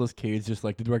it's Nicolas Cage. Just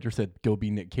like the director said, "Go be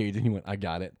Nick Cage," and he went, "I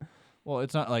got it." Well,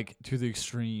 it's not like to the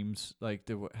extremes like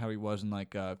how he was in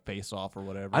like Face Off or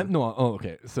whatever. Oh,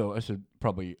 okay. So I should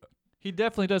probably. He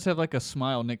definitely does have like a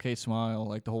smile, Nick Cage smile,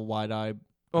 like the whole wide eye.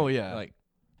 Oh yeah. Like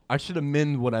I should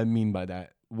amend what I mean by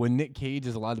that. When Nick Cage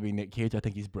is allowed to be Nick Cage, I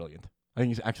think he's brilliant. I think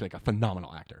he's actually like a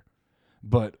phenomenal actor.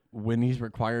 But when he's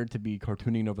required to be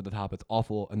cartoony and over the top, it's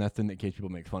awful, and that's the Nick Cage people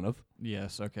make fun of.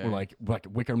 yes, okay. Or like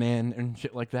Wicker Man and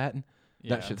shit like that.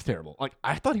 Yeah. That shit's terrible. Like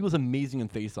I thought he was amazing in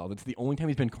Face Off. It's the only time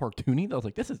he's been cartoony that I was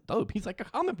like, this is dope. He's like a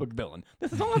comic book villain.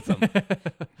 This is awesome.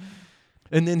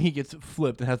 And then he gets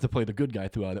flipped and has to play the good guy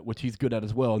throughout it, which he's good at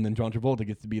as well. And then John Travolta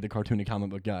gets to be the cartoony comic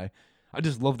book guy. I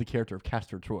just love the character of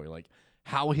Castor Troy. Like,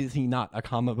 how is he not a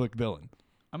comic book villain?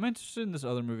 I'm interested in this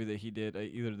other movie that he did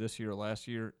either this year or last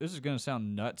year. This is going to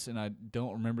sound nuts, and I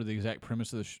don't remember the exact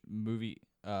premise of the movie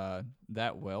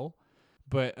that well.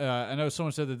 But I know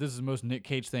someone said that this is the most Nick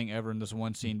Cage thing ever in this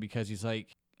one scene because he's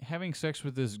like having sex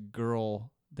with this girl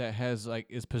that has like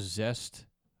is possessed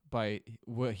by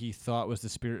what he thought was the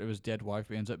spirit of his dead wife,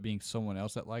 but ends up being someone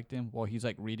else that liked him while he's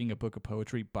like reading a book of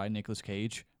poetry by Nicolas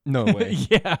Cage. No way.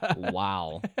 Yeah.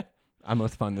 Wow. I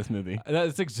must find this movie.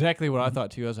 That's exactly what I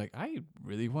thought too. I was like, I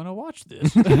really want to watch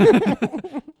this.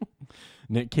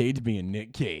 Nick Cage being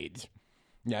Nick Cage.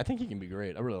 Yeah, I think he can be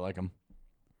great. I really like him.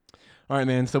 All right,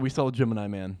 man. So we saw Gemini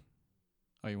Man.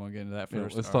 Oh, you want to get into that Yeah,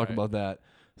 first? let's All talk right. about that.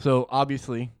 So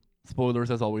obviously, Spoilers,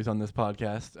 as always, on this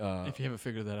podcast. If you haven't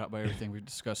figured that out by everything we've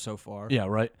discussed so far. Yeah,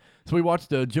 right. So we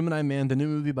watched Gemini Man, the new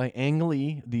movie by Ang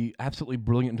Lee, the absolutely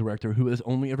brilliant director who has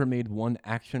only ever made one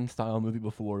action-style movie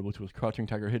before, which was Crouching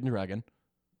Tiger, Hidden Dragon,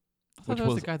 I thought that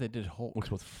was the guy that did Hulk which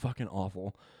was fucking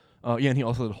awful. Yeah, and he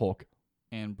also did Hulk.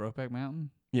 and Brokeback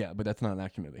Mountain. Yeah, but that's not an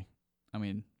action movie. I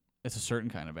mean, it's a certain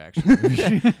kind of action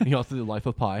movie. He also did Life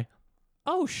of Pi.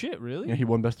 Oh, shit, really? Yeah, he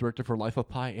won Best Director for Life of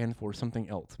Pi and for something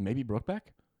else. Maybe Brokeback?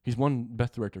 He's won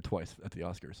Best Director twice at the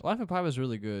Oscars. Life of Pi was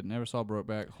really good. Never saw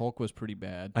Brokeback. Hulk was pretty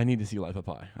bad. I need to see Life of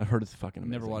Pi. I've heard it's fucking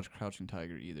amazing. Never watched Crouching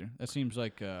Tiger either. That seems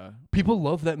like People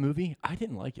love that movie. I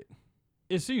didn't like it.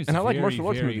 it seems And I very, like martial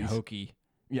arts very movies. hokey.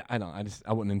 Yeah, I know.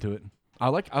 I wasn't into it. I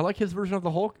like his version of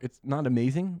the Hulk. It's not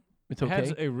amazing. It's It okay.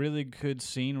 has a really good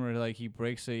scene where like he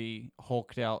breaks a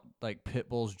hulked out like pit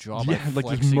bull's jaw Yeah, by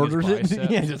like just flexing murders his it.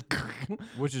 biceps, Yeah, just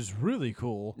which is really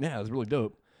cool. yeah, it was really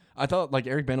dope. I thought like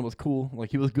Eric Bana was cool. Like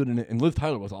he was good in it, and Liv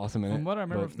Tyler was awesome in it. From what I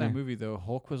remember but, from that yeah. movie, though,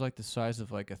 Hulk was like the size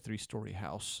of like a 3-story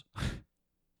house.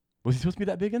 Was he supposed to be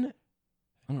that big in it?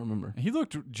 I don't remember. He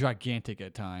looked gigantic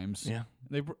at times. Yeah,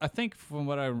 I think from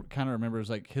what I kind of remember is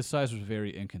like his size was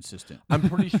very inconsistent. I'm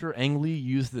pretty sure Ang Lee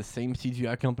used the same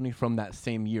CGI company from that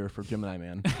same year for Gemini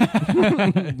Man.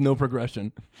 No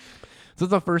progression. So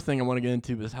that's the first thing I want to get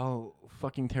into is how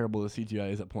fucking terrible the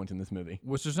CGI is at points in this movie.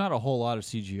 Which there's not a whole lot of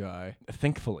CGI.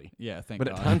 Thankfully. Yeah, thank But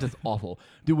God. at times it's awful.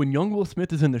 Dude, when young Will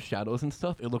Smith is in the shadows and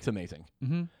stuff, it looks amazing.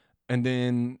 Mm-hmm. And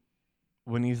then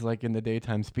when he's like in the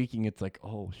daytime speaking, it's like,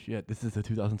 oh shit, this is a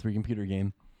 2003 computer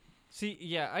game. See,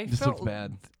 yeah, I This felt looks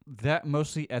bad. that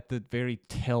mostly at the very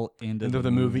tail end End of of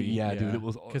the movie, yeah, dude, it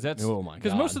was because that's oh my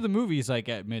because god. most of the movies like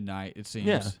at midnight it seems.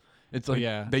 Yeah. It's like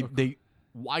yeah. they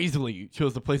wisely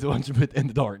chose to place a bunch of it in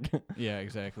the dark. Yeah,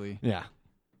 exactly. Yeah.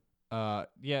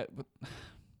 Yeah, but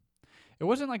it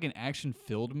wasn't like an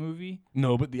action-filled movie.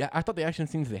 No, but I thought the action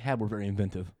scenes they had were very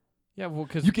inventive. Yeah, well,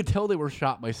 because You could tell they were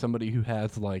shot by somebody who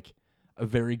has like a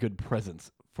very good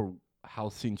presence for how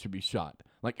scenes should be shot.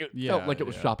 Like it felt Yeah, like it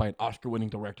was yeah. shot by an Oscar-winning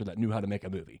director that knew how to make a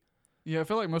movie. I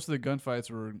felt like most of the gunfights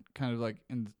were kind of like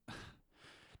in.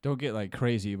 Don't get like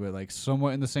crazy, but like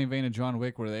somewhat in the same vein of John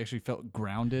Wick, where they actually felt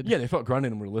grounded. Yeah, they felt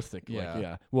grounded and realistic. Yeah. Like,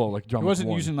 yeah. Well, like John He Wick wasn't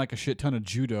 1. using like a shit ton of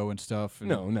judo and stuff. And,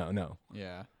 No.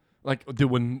 Yeah. Like,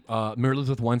 dude, when Mary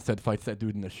Elizabeth Winstead fights that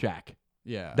dude in the shack,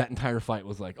 Yeah. that entire fight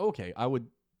was like, okay,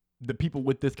 the people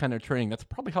with this kind of training, that's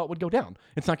probably how it would go down.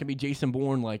 It's not going to be Jason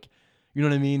Bourne, like, you know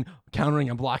what I mean, countering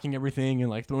and blocking everything and,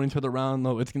 like, throwing each other around.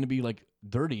 No, it's going to be, like,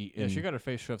 dirty. Yeah, and, she got her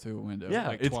face shoved through a window. yeah,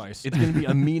 like it's, twice. It's going to be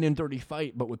a mean and dirty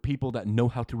fight, but with people that know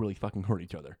how to really fucking hurt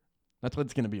each other. That's what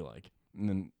it's going to be like. And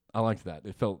then I liked that.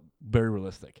 It felt very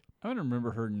realistic. I don't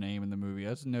remember her name in the movie. I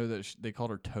just know that they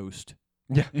called her Toast.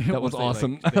 Yeah, that was Once they,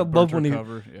 awesome. like, they I burnt love her when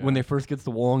cover. Yeah. when they first gets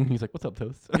to Wong, he's like, "What's up,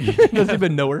 Toast?" Doesn't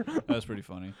even know her. That was pretty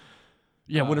funny.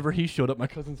 Yeah, whenever he showed up, my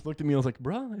cousins looked at me. I was like,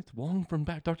 "Bruh, it's Wong from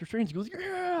Back Doctor Strange." He goes, "Yeah."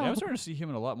 Yeah, I'm starting to see him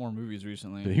in a lot more movies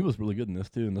recently. Dude, he was really good in this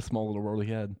too. In the small little role he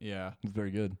had, Yeah. he was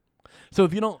very good. So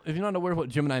if you're not aware of what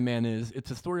Gemini Man is,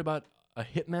 it's a story about a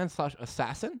hitman /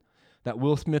 assassin that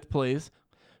Will Smith plays,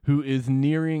 who is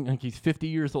nearing, like he's 50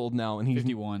 years old now, and he's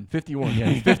 51. 51, yeah,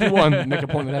 he's 51. Make a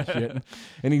point of that shit.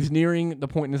 And he's nearing the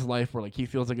point in his life where like he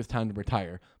feels like it's time to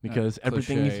retire because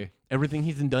cliche. everything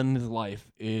he's done in his life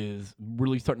is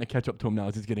really starting to catch up to him now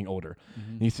as he's getting older.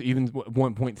 Mm-hmm. And he's even at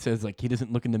one point says like he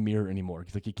doesn't look in the mirror anymore.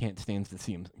 He's like he can't stand to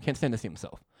see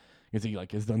himself because he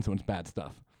like has done so much bad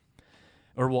stuff,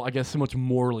 or well, I guess so much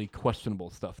morally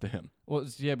questionable stuff to him. Well,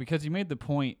 yeah, because he made the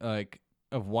point like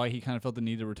of why he kind of felt the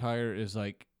need to retire is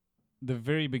like the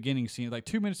very beginning scene, like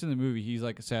 2 minutes in the movie, he's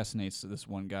like assassinates this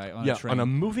one guy on a train, on a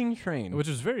moving train, which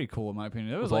is very cool in my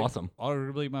opinion. That was was like awesome.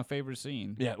 Arguably my favorite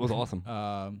scene. Yeah, it was awesome.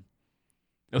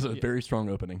 It was a very strong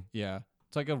opening. Yeah,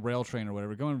 it's like a rail train or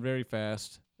whatever, going very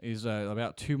fast. He's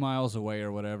about 2 miles away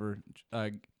or whatever,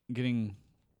 getting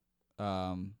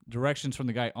directions from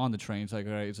the guy on the train. It's like,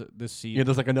 all right, is it this seat? Yeah,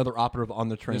 there's like another operative on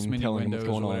the train This many telling him what's windows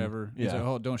going or on. whatever. He's Yeah. like,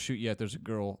 oh, don't shoot yet. There's a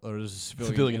girl or there's a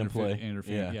Civilian in play.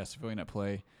 Yeah, civilian at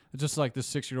play. It's just like this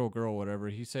 6-year-old girl, or whatever.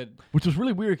 He said, Which was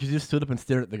really weird because he just stood up and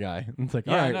stared at the guy. And it's like,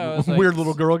 Yeah, all I right, know, it's like- weird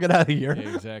little girl, get out of here.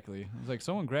 yeah, exactly. It's like,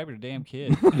 someone grab your damn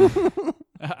kid.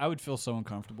 I would feel so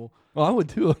uncomfortable. Well, I would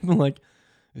too. I'm like,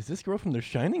 is this girl from The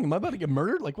Shining? Am I about to get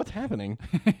murdered? Like, what's happening?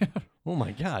 Oh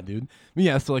my god, dude. But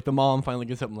yeah, so like the mom finally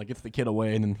gets up and like gets the kid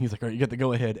away, and then he's like, all right, you get to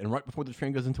go ahead. And right before the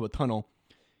train goes into a tunnel,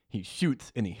 he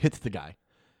shoots and he hits the guy.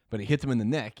 But he hits him in the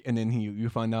neck, and then you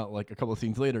find out like a couple of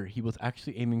scenes later, he was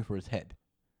actually aiming for his head.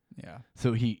 Yeah.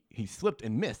 So he slipped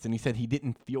and missed, and he said he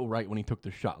didn't feel right when he took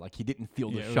the shot. Like he didn't feel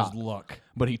the It shot, was luck.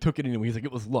 but he took it anyway. He's like,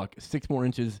 it was luck. 6 more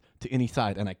inches to any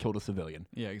side, and I killed a civilian.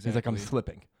 Yeah, exactly. He's like, I'm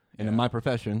slipping, and in Yeah. my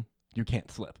profession, you can't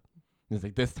slip. He's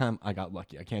like, this time I got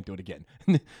lucky. I can't do it again.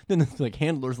 And then it's like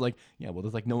handler's like, yeah, well,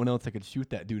 there's like no one else that could shoot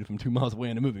that dude from 2 miles away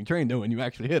in a moving train, though, and you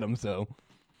actually hit him. So,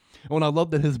 and I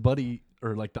love that his buddy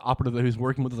or like the operative that he was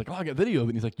working with is like, oh, I got video of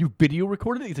it. And he's like, you video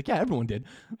recorded it? He's like, yeah, everyone did.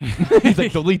 He's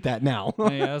like, delete that now.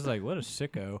 Hey, I was like, what a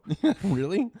sicko.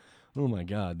 Really? Oh my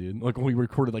god, dude! Like when we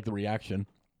recorded like the reaction.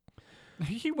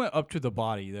 He went up to the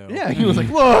body though. Yeah, he was like,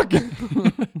 look.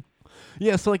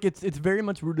 Yeah, so like it's very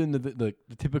much rooted in the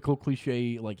typical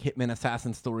cliche like hitman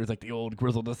assassin stories, like the old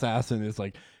grizzled assassin is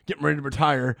like getting ready to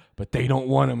retire, but they don't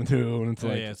want him to, and it's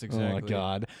like, yes, oh my exactly.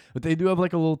 god. But they do have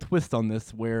like a little twist on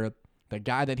this where the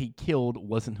guy that he killed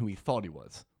wasn't who he thought he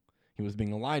was. He was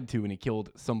being lied to, and he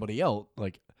killed somebody else.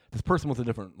 Like this person was a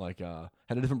different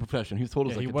had a different profession. He was told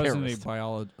he was he like a wasn't terrorist.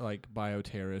 a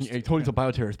bioterrorist. He told he was a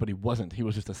bioterrorist, but he wasn't. He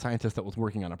was just a scientist that was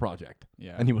working on a project.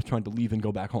 Yeah. And he was trying to leave and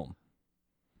go back home.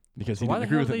 Because he Why didn't the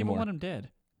agree hell with did it they even anymore. want him dead?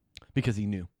 Because he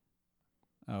knew.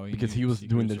 Oh, Because knew he was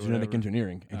doing the secrets or genetic whatever.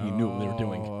 engineering, and he knew what they were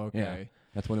doing. Oh, okay. Yeah,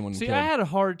 that's when they wanted to See, kill I him. had a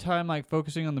hard time like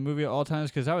focusing on the movie at all times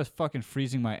because I was fucking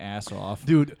freezing my ass off.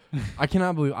 Dude, I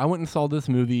cannot believe I went and saw this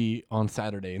movie on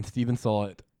Saturday, and Steven saw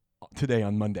it today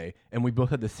on Monday, and we both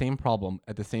had the same problem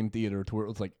at the same theater to where it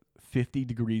was like 50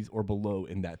 degrees or below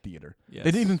in that theater. Yes.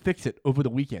 They didn't even fix it over the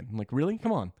weekend. I'm like, really?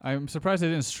 Come on. I'm surprised I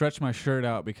didn't stretch my shirt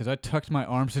out because I tucked my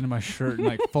arms into my shirt and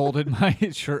like folded my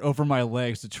shirt over my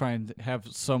legs to try and have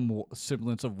some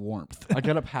semblance of warmth. I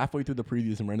got up halfway through the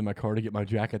previews and ran to my car to get my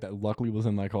jacket that luckily was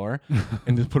in my car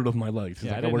and just put it over my legs. It's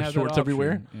like I didn't wear have that shorts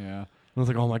everywhere. option. Yeah. I was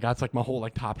like, oh my god, it's like my whole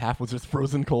like top half was just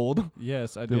frozen cold.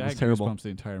 Yes, I It did. I was had terrible. goosebumps the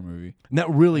entire movie. And that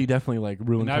really definitely like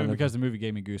ruined Not kind even of- because the movie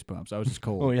gave me goosebumps. I was just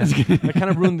cold. Oh yeah, that kind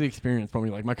of ruined the experience for me.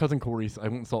 Like my cousin Corey, I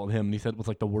went and saw it with him, and he said it was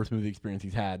like the worst movie experience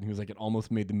he's had. And he was like, it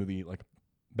almost made the movie like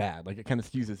bad. Like it kind of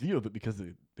skews his view of it because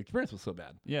the experience was so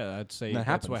bad. Yeah, I'd say That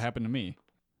that's what happens. happened to me.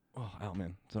 Oh, ow,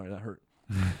 man, sorry, that hurt.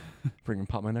 Freaking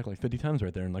popped my neck like 50 times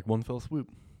right there in like one fell swoop,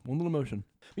 one little motion.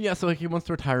 But yeah, so like he wants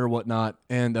to retire or whatnot,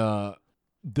 and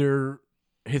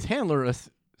his handler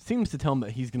seems to tell him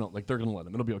that they're gonna let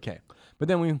him. It'll be okay. But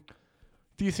then a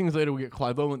few things later, we get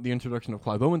Clive Owen, the introduction of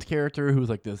Clive Owen's character, who's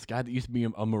like this guy that used to be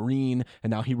a Marine, and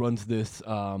now he runs this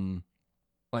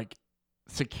like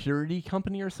security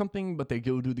company or something, but they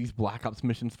go do these black ops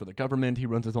missions for the government. He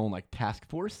runs his own like task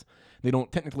force. They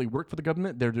don't technically work for the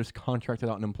government. They're just contracted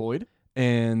out and employed.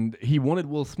 And he wanted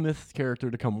Will Smith's character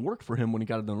to come work for him when he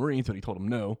got into the Marines, but he told him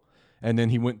no. And then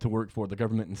he went to work for the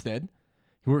government instead.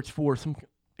 He works for some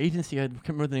agency. I can't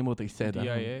remember the name of what they said. I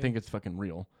DIA? don't think it's fucking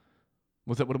real.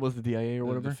 Was that what it was, the DIA or The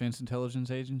whatever? Defense Intelligence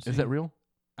Agency. Is that real?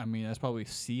 I mean, that's probably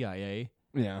CIA,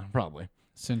 Yeah, probably.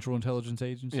 Central Intelligence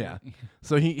Agency. Yeah.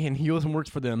 So he goes and works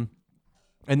for them,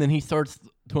 and then he starts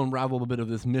to unravel a bit of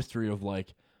this mystery of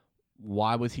like,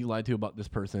 why was he lied to about this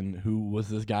person? Who was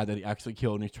this guy that he actually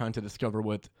killed? And he's trying to discover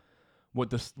what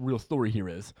the real story here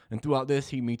is. And throughout this,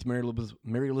 he meets Mary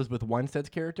Elizabeth Winstead's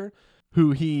character,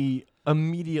 who he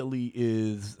immediately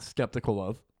is skeptical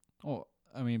of. Oh,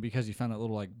 I mean, because he found that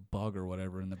little like bug or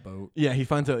whatever in the boat. Yeah,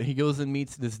 he goes and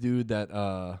meets this dude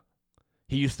that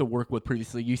he used to work with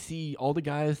previously. You see all the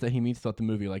guys that he meets throughout the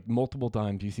movie, like multiple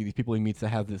times. You see these people he meets that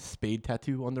have this spade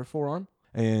tattoo on their forearm,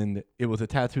 and it was a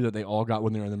tattoo that they all got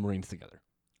when they were in the Marines together.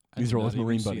 I These did are all not his even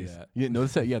Marine see buddies. that. You didn't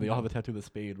notice that? Yeah, they all have a tattoo of the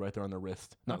spade right there on their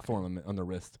wrist, not forearm, on their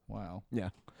wrist. Wow. Yeah,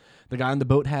 the guy on the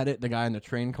boat had it. The guy in the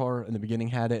train car in the beginning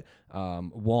had it.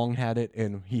 Wong had it,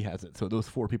 and he has it. So those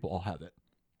four people all have it.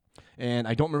 And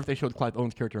I don't remember if they showed Clive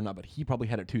Owen's character or not, but he probably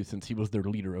had it too, since he was their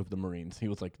leader of the Marines. He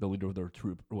was like the leader of their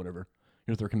troop or whatever.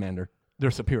 He was their commander.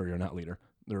 Their superior, not leader.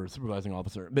 Their supervising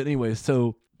officer. But anyways,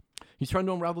 so he's trying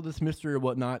to unravel this mystery or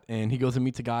whatnot, and he goes and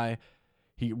meets a guy.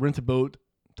 He rents a boat,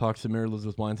 talks to Mary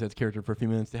Elizabeth Winstead's character for a few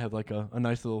minutes. They have like a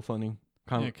nice little funny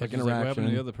Yeah, like 'cause he's like, what happened to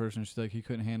interaction. the other person? She's like, he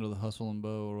couldn't handle the hustle and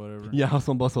bow or whatever. Yeah,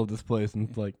 hustle and bustle of this place, and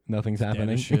it's like nothing's Dead as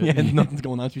happening. shit. Yeah, nothing's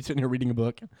going on. She's sitting here reading a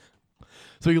book.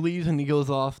 So he leaves and he goes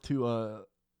off to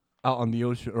out on the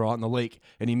ocean or out on the lake,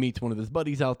 and he meets one of his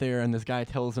buddies out there. And this guy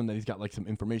tells him that he's got like some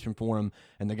information for him,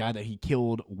 and the guy that he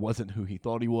killed wasn't who he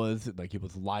thought he was. Like he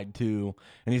was lied to,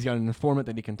 and he's got an informant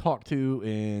that he can talk to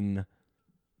in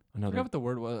I another. forgot what the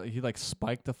word was. He like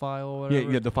spiked the file or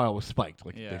whatever. Yeah, the file was spiked.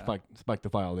 Like Yeah. they spiked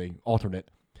the file. They altered it.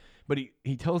 But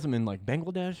he tells him in like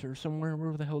Bangladesh or somewhere,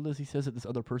 wherever the hell it is, he says that this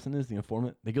other person is the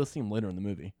informant. They go see him later in the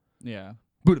movie. Yeah,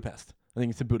 Budapest. I think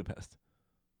it's in Budapest.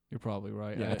 you're probably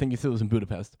right. Yeah, I think he said it was in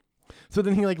Budapest. So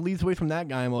then he like leads away from that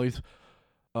guy while he's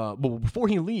well, before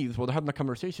he leaves, while they're having a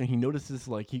conversation, he notices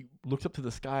like he looks up to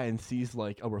the sky and sees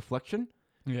like a reflection,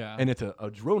 Yeah. and it's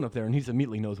a drone up there, and he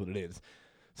immediately knows what it is.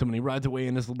 So when he rides away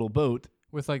in his little boat,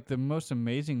 with like the most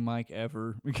amazing mic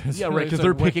ever. Because Yeah, right. it's Because like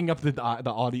they're way- picking up the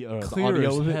audio, the Clear audio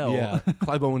as of it. hell. Yeah,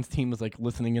 Clive Owen's team is like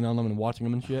listening in on them and watching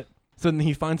them and shit. So then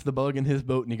he finds the bug in his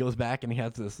boat and he goes back and he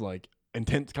has this like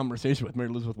intense conversation with Mary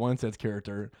Elizabeth Winstead's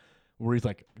character, where he's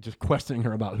like just questioning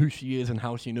her about who she is and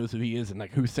how she knows who he is and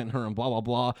like who sent her and blah blah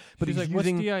blah. But She's he's like,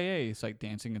 using what's DIA? It's like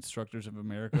Dancing Instructors of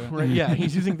America. right, yeah,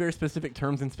 he's using very specific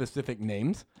terms and specific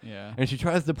names, Yeah. and she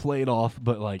tries to play it off,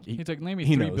 but like He's like, name me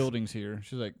he 3 knows. buildings here.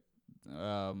 She's like,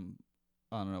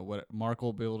 I don't know what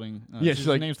Markle Building. Yeah, she's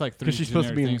like- names like 3 'cause she's supposed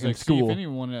to be in- generic things. in Like, see, school. if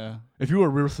anyone, if you were a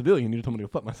real civilian, you'd have told me to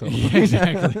fuck myself. Yeah,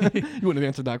 exactly. You wouldn't have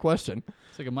answered that question.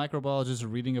 it's like a microbiologist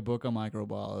reading a book on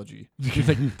microbiology. He's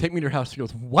like, take me to your house. She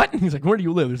goes, what? He's like, where do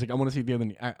you live? He's like, I want to see if you have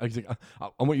any. He's like,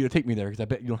 I want you to take me there because I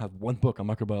bet you don't have one book on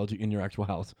microbiology in your actual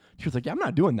house. She was like, yeah, I'm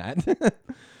not doing that.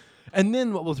 And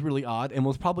then what was really odd and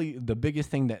was probably the biggest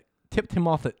thing that tipped him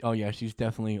off that, oh yeah, she's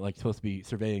definitely like supposed to be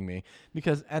surveying me,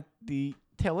 because at the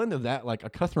tail end of that, like a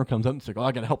customer comes up and she's like, oh,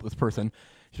 I got to help this person.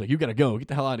 She's like, you got to go. Get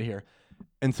the hell out of here.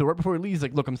 And so right before he leaves,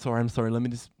 like, look, I'm sorry. Let me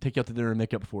just take you out to dinner and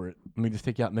make up for it. Let me just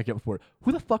take you out and make up for it.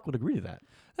 Who the fuck would agree to that?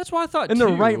 That's why I thought In too.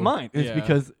 their right mind. It's Yeah.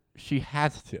 because she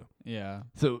has to. Yeah.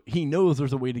 So he knows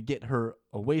there's a way to get her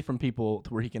away from people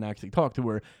to where he can actually talk to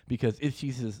her, because if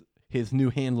she's his new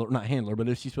handler, not handler, but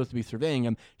if she's supposed to be surveying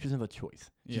him, she doesn't have a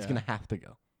choice. She's Yeah. going to have to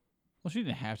go. Well, she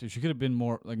didn't have to. She could have been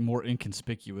more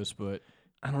inconspicuous, but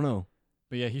I don't know.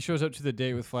 yeah, he shows up to the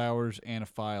date with flowers and a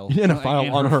file. And a Like, file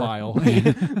and on her. file.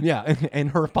 Yeah, and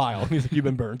her file. He's like, you've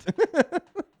been burnt.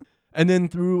 And then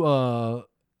through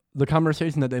the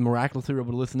conversation that they miraculously were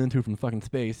able to listen into from fucking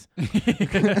space,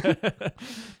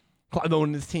 Clive Owen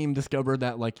and his team discovered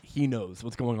that like he knows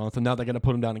what's going on. So now they're gonna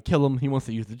put him down and kill him. He wants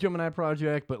to use the Gemini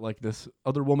Project, but like this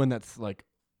other woman that's like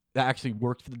that actually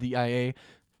worked for the DIA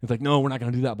is like, no, we're not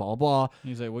gonna do that. Blah blah blah.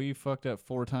 He's like, well, you fucked up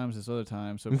 4 times this other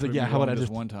time, so He's like, prove yeah, me how about wrong I this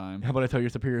just- one time? How about I tell your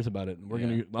superiors about it? Yeah.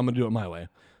 I'm gonna do it my way.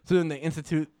 So then they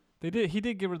institute. He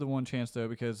did give her the one chance though,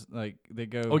 because like they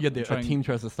go. Oh yeah, and a try and- team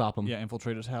tries to stop him. Yeah,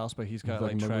 infiltrate his house, but he's got fucking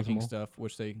like murders them tracking all. stuff,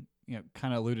 which they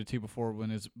kind of alluded to before when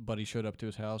his buddy showed up to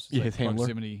his house. It's Yeah, like his handler.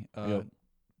 proximity Yep.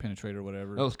 penetrator or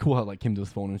whatever. That was cool how like came to his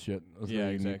phone and shit. That was yeah,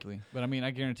 really unique. exactly. But I mean,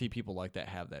 I guarantee people like that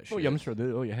have that shit. Oh yeah, I'm sure they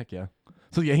do. Oh yeah, heck yeah.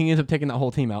 So yeah, he ends up taking that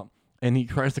whole team out, and he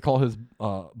tries to call his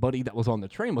buddy that was on the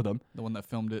train with him. The one that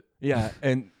filmed it. Yeah,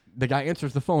 and the guy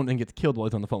answers the phone and gets killed while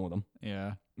he's on the phone with him.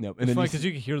 Yeah. Yep. And It's then funny you because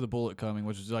you can hear the bullet coming,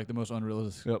 which is like the most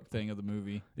unrealistic Yep. thing of the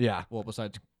movie. yeah. Well,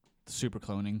 besides the super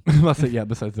cloning. I'll say yeah.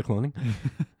 Besides the cloning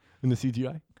and the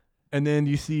CGI, and then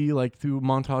you see like through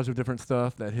montage of different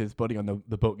stuff that his buddy on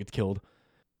the boat gets killed,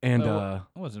 and Well,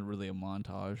 it wasn't really a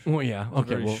montage. well yeah, It was a okay,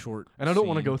 very well, short. and I don't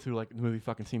want to scene. go through like the movie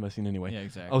fucking scene by scene anyway. Yeah,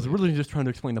 exactly. I was really just trying to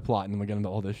explain the plot, and then we get into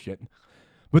all this shit.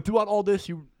 But throughout all this,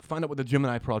 you find out what the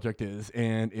Gemini Project is,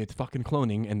 and it's fucking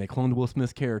cloning, and they cloned Will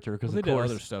Smith's character because Well, they of did course,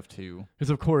 other stuff too.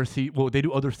 they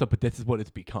do other stuff, but this is what it's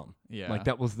become. Yeah. Like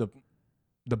that was the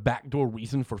backdoor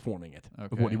reason for forming it.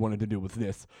 Of what he Okay. wanted to do was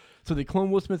this. So they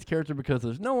clone Will Smith's character because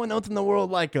there's no one else in the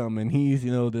world like him, and he's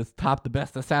the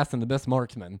best assassin, the best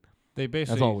marksman. They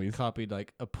basically always. copied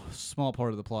like a small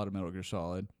part of the plot of Metal Gear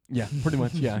Solid. Yeah, pretty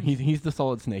much. Yeah, he's the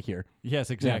Solid Snake here. Yes,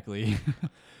 exactly.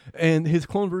 And his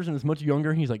clone version is much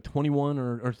younger. He's like 21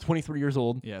 or 23 years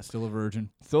old. Yeah, still a virgin.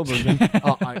 Still a virgin.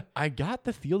 I got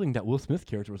the feeling that Will Smith's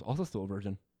character was also still a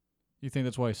virgin. You think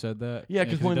that's why he said that? Yeah,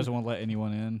 'cause he when- doesn't want to let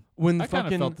anyone in. When I kind of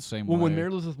fucking felt the same when way.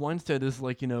 Mary Elizabeth Winstead is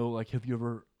like, have you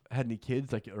ever had any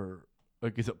kids? Like, or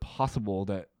like, is it possible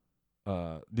that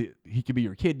he could be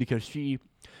your kid? Because she,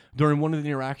 during one of the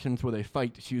interactions where they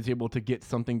fight, she was able to get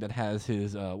something that has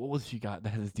his what was she got that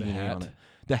has his The DNA hat. on it?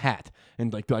 The hat,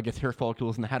 and like I guess hair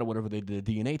follicles in the hat or whatever. They did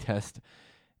a DNA test,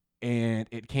 and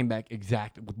it came back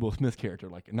exact with Will Smith's character,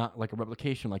 like not like a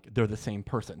replication, like they're the same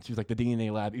person. She was like, the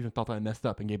DNA lab even thought that I messed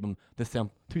up and gave them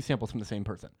two samples from the same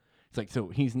person. It's like, so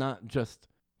he's not just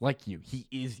like you, he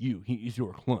is you, he is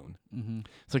your clone. Mm-hmm.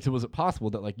 It's like, so was it possible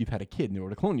that like you've had a kid and they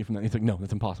were to clone you from that? He's like, no,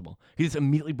 that's impossible. He just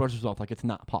immediately brushes off like it's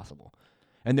not possible.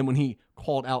 And then when he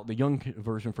called out the young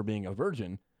version for being a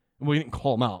virgin, well, he didn't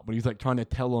call him out, but he's like trying to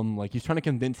tell him, like he's trying to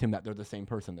convince him that they're the same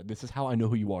person, that this is how I know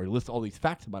who you are. He lists all these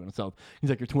facts about himself. He's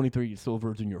like, you're 23, you're still a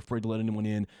virgin, you're afraid to let anyone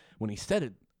in. When he said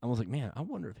it, I was like, man, I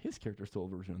wonder if his character's still a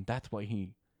virgin. And that's why he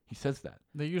says that.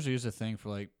 They usually use a thing for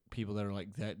like people that are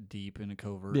like that deep in a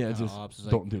covert. Yeah, kinda just ops. It's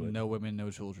don't like, do it. No women, no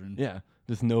children. Yeah,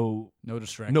 there's no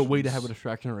No way to have a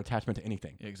distraction or attachment to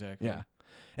anything. Exactly. Yeah,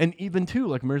 and even too,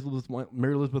 like Mary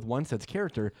Elizabeth Winstead's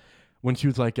character, when she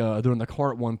was like they're in the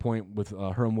car at one point with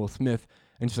her and Will Smith,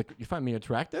 and she's like, "You find me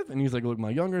attractive?" And he's like, "Look, my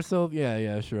younger self,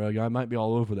 yeah, sure, I might be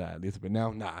all over that, at least, but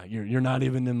now, nah, you're not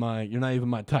even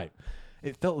my type."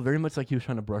 it felt very much like he was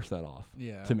trying to brush that off.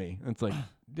 Yeah. To me, it's like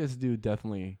this dude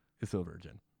definitely is a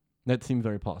virgin. That seems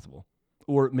very possible.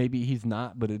 Or maybe he's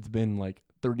not, but it's been like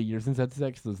 30 years since had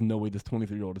sex. So there's no way this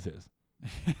 23-year-old is his.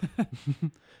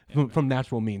 From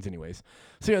natural means, anyways.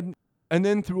 So yeah, and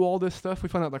then through all this stuff, we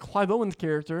find out that Clive Owen's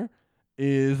character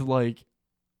is like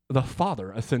the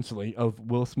father, essentially, of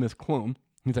Will Smith's clone.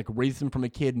 He's like raised him from a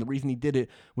kid, and the reason he did it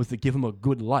was to give him a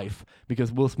good life,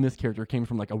 because Will Smith's character came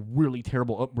from like a really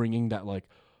terrible upbringing that like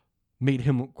made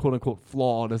him quote unquote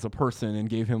flawed as a person and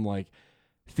gave him like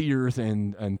fears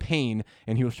and pain,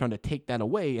 and he was trying to take that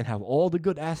away and have all the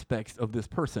good aspects of this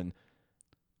person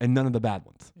and none of the bad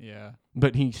ones. Yeah.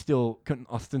 But he still couldn't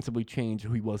ostensibly change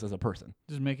who he was as a person.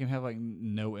 Just make him have like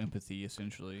no empathy,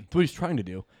 essentially. That's what he's trying to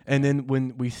do. And then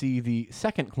when we see the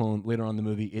second clone later on in the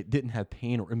movie, it didn't have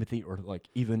pain or empathy or like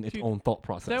even its Dude, own thought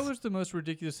process. That was the most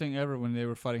ridiculous thing ever when they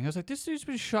were fighting. I was like, this dude's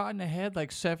been shot in the head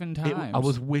like 7 times. I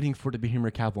was waiting for it to be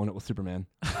Henry Cavill, and it was Superman.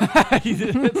 He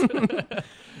did it.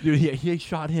 Dude, he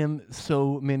shot him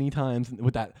so many times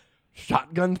with that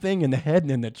shotgun thing in the head and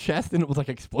in the chest, and it was like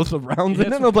explosive rounds. Yeah,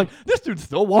 And then I was like, this dude's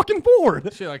still walking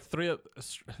forward. She like straight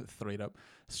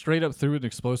up threw an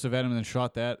explosive at him and then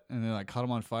shot that and then like caught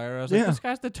him on fire. I was like, Yeah. this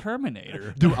guy's the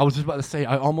Terminator. Dude, I was just about to say,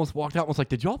 I almost walked out and was like,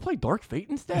 did y'all play Dark Fate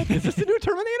instead? Is this the new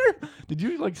Terminator? Did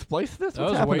you like splice this? I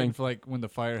What's was happening? waiting for like when the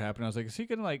fire happened. I was like, is he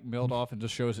gonna like melt off and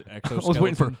just show his exoskeleton? I was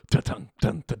waiting for dun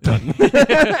dun dun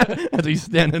dun as he's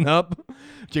standing up.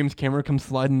 James Cameron comes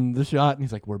sliding the shot, and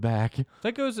he's like, "We're back."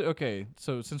 That goes okay.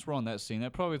 So since we're on that scene,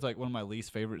 that probably is like one of my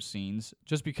least favorite scenes,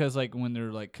 just because like when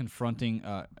they're like confronting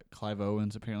Clive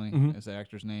Owens, apparently is the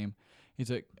actor's name. He's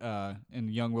like,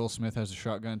 and young Will Smith has a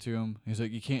shotgun to him. He's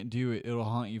like, you can't do it. It'll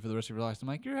haunt you for the rest of your life. I'm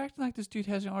like, you're acting like this dude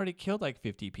hasn't already killed like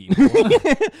 50 people.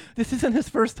 This isn't his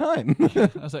first time. I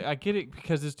was like, I get it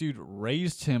because this dude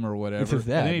raised him or whatever. his And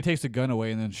dad. then he takes the gun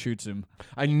away and then shoots him.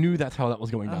 I knew that's how that was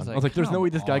going I down. was I like, was like, "There's no come way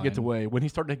this guy gets on. away." When he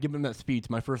started giving him that speech,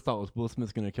 my first thought was Will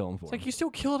Smith's gonna kill him for It's like him. you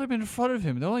still killed him in front of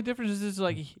him. The only difference is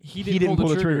like he He didn't pull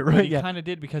the trigger, but he kind of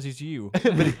did because he's you.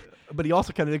 but he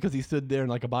also kind of did because he stood there and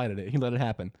like abided it. He let it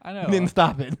happen. I know. He didn't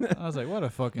stop it. I was like, what a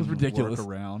fucking ridiculous.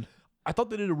 workaround. I thought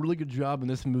they did a really good job in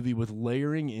this movie with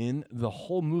layering in the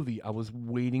whole movie. I was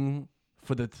waiting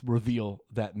for the reveal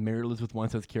that Mary Elizabeth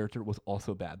Winstead's character was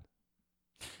also bad.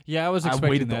 Yeah, I was I expecting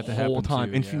waited that the to whole happen time,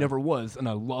 too, and yeah. she never was. And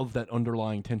I love that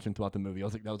underlying tension throughout the movie. I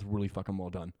was like, that was really fucking well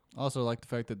done. Also, like the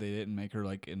fact that they didn't make her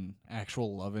like an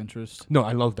actual love interest. No,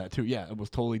 I love that too. Yeah, it was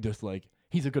totally just like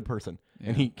he's a good person,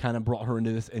 and Yeah. he kind of brought her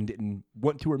into this and didn't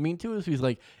want to or mean to. So he's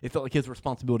like, it felt like his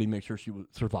responsibility to make sure she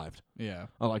survived. Yeah.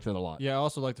 I liked that a lot. Yeah, I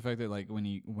also like the fact that like when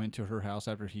he went to her house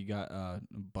after he got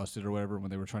busted or whatever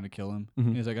when they were trying to kill him,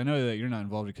 Mhm. he's like, I know that you're not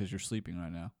involved because you're sleeping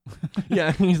right now. Yeah,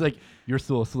 and he's like, you're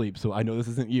still asleep, so I know this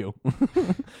isn't you.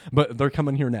 But they're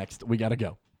coming here next. We gotta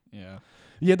go. Yeah.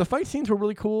 Yeah, the fight scenes were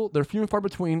really cool. They're few and far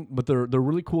between, but they're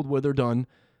really cool the way they're done.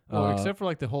 Well, except for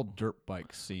like the whole dirt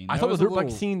bike scene. I That thought the was a dirt bike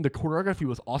little- scene, the choreography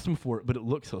was awesome for it, but it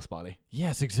looked so spotty.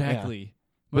 Yes, exactly.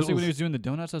 But it Mostly when was- he was doing the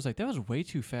donuts, I was like, that was way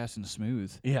too fast and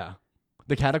smooth. Yeah,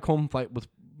 the catacomb fight was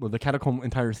the catacomb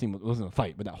entire scene wasn't a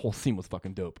fight, but that whole scene was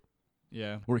fucking dope.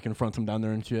 Yeah. Where he confronts him down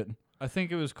there and shit. I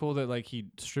think it was cool that like he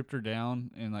stripped her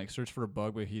down and like searched for a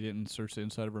bug, but he didn't search the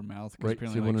inside of her mouth. 'Cause Right,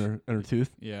 apparently, see one like, in her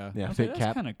tooth. yeah. Yeah, I was fake like, cap.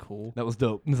 That's kind of cool. That was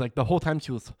dope. And it's like the whole time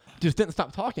she was just didn't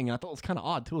stop talking. And I thought it was kind of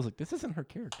odd too. I was like, this isn't her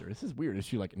character. This is weird. Is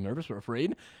she like nervous or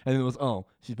afraid? And then it was, oh,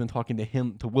 she's been talking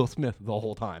to Will Smith the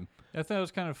whole time. I thought it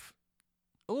was kind of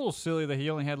a little silly that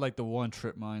he only had like the one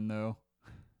trip mine though.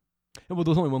 And well,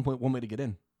 there was only one way to get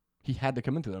in. He had to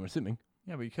come into that, I'm assuming.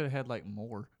 Yeah, but you could have had like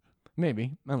more.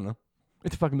 Maybe. I don't know.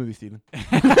 It's a fucking movie, Steven.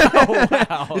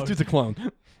 Wow. This dude's a clone.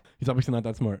 He's obviously not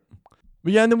that smart.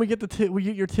 But yeah, and then we get we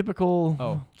get your typical.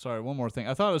 Oh, sorry. One more thing.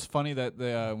 I thought it was funny that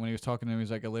when he was talking to him, he's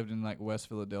like, "I lived in like West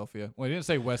Philadelphia." Well, he didn't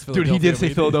say West Dude, Philadelphia. he did but say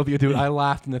did. Philadelphia, dude. I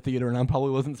laughed in the theater, and I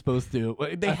probably wasn't supposed to.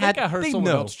 They I think I heard they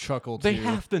someone know. else chuckle too. They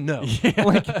have to know. Yeah.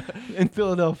 Like in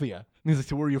Philadelphia. And he's like,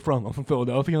 so where are you from? I'm from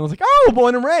Philadelphia. And I was like, oh,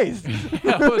 born and raised.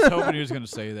 I was hoping he was going to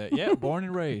say that. Yeah, born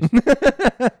and raised.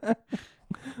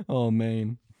 Oh,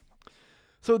 man.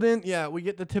 So then, yeah, we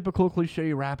get the typical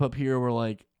cliche wrap up here where,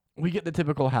 like, we get the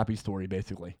typical happy story,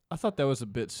 basically. I thought that was a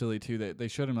bit silly too. That they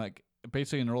showed him like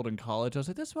basically enrolled in college. I was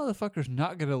like, this motherfucker's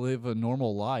not going to live a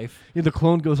normal life. Yeah, the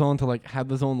clone goes on to, like, have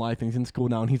his own life, and he's in school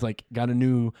now, and he's, like, got a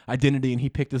new identity, and he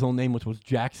picked his own name, which was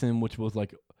Jackson, which was,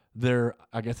 like, their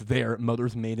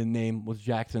mother's maiden name was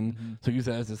Jackson. Mm-hmm. So he used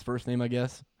that as his first name, I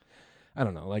guess. I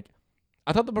don't know. Like,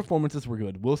 I thought the performances were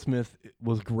good. Will Smith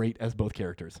was great as both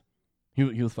characters. He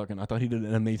was fucking. I thought he did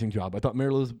an amazing job. I thought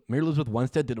Mary Elizabeth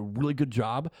Winstead did a really good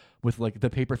job with like the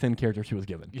paper thin character she was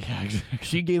given. Yeah, exactly.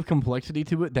 She gave complexity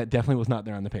to it that definitely was not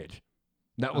there on the page.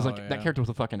 That was Oh, that yeah. character was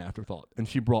a fucking afterthought, and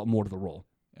she brought more to the role.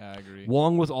 Yeah, I agree.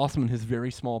 Wong was awesome in his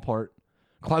very small part.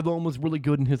 Clive Owen was really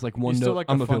good in his like one He's note. still like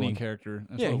I'm a a funny villain. character.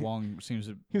 That's Yeah, what he- Wong seems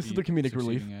to he was be the comedic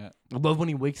relief. succeeding at. I love when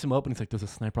he wakes him up and he's like, "There's a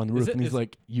sniper on the roof," and he's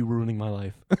like, "You ruining my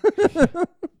life."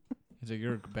 He's like,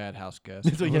 you're a bad house guest.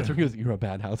 He's like, "Yes, he goes, you're a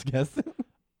bad house guest."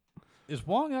 Is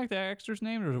Wong like the actor's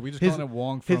name, or are we just His- calling him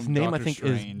Wong from his name, I Doctor think,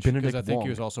 is Strange? Benedict I think Wong. he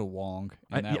was also Wong.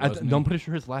 In I, that, I, wasn't I'm he? pretty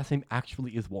sure his last name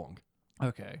actually is Wong.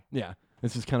 Okay. Yeah,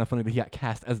 it's just kind of funny that he got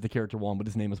cast as the character Wong, but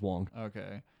his name is Wong.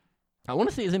 Okay. I want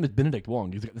to say his name is Benedict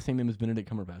Wong. He's got the same name as Benedict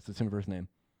Cumberbatch. It's the same first name.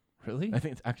 Really? I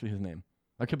think it's actually his name.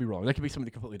 I could be wrong. That could be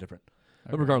something completely different.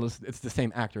 But Okay. regardless, it's the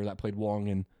same actor that played Wong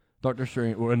in Doctor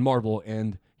Strange or in Marvel,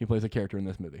 and he plays a character in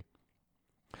this movie.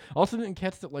 Also, didn't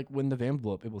catch that like when the van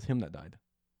blew up, it was him that died.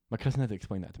 My cousin had to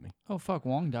explain that to me. Oh fuck,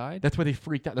 Wong died. That's why they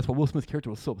freaked out. That's why Will Smith's character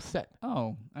was so upset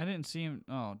Oh, I didn't see him.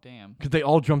 Oh damn. because they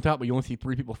all jumped out, but you only see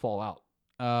 3 people fall out.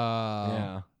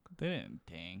 Yeah. They didn't.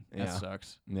 Dang. That Yeah.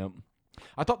 sucks. Yep.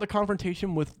 I thought the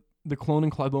confrontation with the clone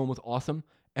and Clive Owen was awesome,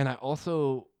 and I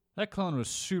also That clone was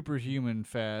superhuman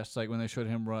fast. Like when they showed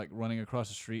him like running across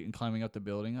the street and climbing up the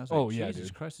building. I was like, Oh, yeah, Jesus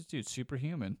dude. Christ, this dude's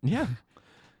superhuman. yeah.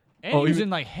 And Oh, he was even in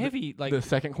like heavy, like the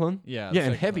second clone. yeah, the Yeah,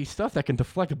 and second heavy clone. stuff that can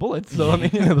deflect bullets. So I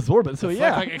mean, absorb it. So Deflect,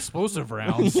 yeah, like explosive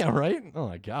rounds. yeah, right. Oh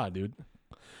my god, dude.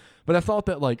 But I thought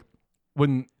that like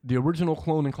when the original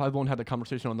clone and Clive Owen had the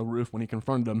conversation on the roof when he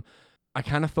confronted him, I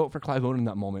kind of felt for Clive Owen in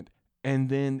that moment. And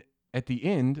then at the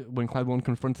end, when Clive Owen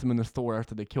confronts him in the store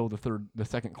after they kill the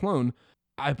second clone,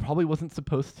 I probably wasn't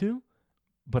supposed to,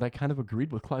 but I kind of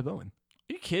agreed with Clive Owen.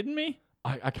 Are you kidding me?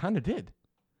 I kind of did.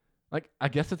 Like, I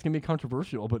guess it's gonna be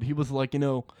controversial, but he was like,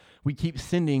 we keep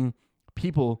sending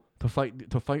people to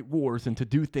fight wars and to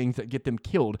do things that get them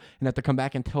killed, and have to come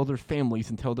back and tell their families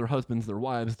and tell their husbands, their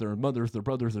wives, their mothers, their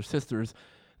brothers, their sisters,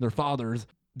 their fathers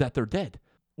that they're dead.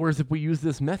 Whereas if we use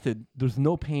this method, there's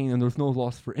no pain and there's no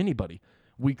loss for anybody.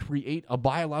 We create a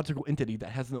biological entity that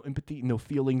has no empathy, no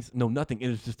feelings, no nothing. It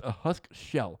is just a husk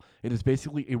shell. It is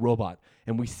basically a robot,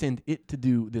 and we send it to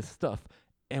do this stuff,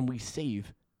 and we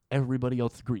save everybody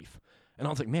else's grief. And I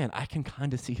was like, man, I can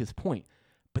kind of see his point,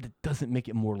 but it doesn't make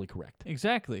it morally correct.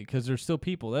 Exactly, because there's still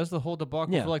people. That's the whole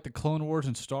debacle Yeah. for like the Clone Wars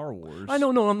and Star Wars. I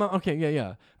know, no, I'm not. Okay,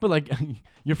 yeah. But like,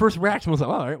 your first reaction was like,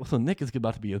 all right, well, so Nick is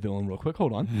about to be a villain real quick.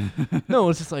 Hold on. No,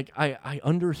 it's just like, I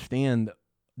understand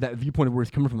that viewpoint of where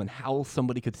he's coming from and how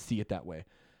somebody could see it that way.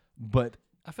 But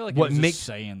I feel like what he was makes just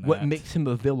saying that. what makes him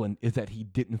a villain is that he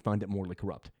didn't find it morally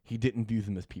corrupt. He didn't view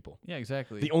them as people. Yeah,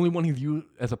 exactly. The only one he viewed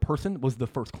as a person was the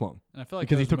first clone. And I feel like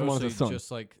because that he was took him on as a mostly son. just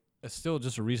like it's still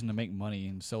just a reason to make money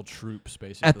and sell troops,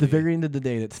 basically. At the very end of the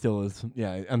day, that still is,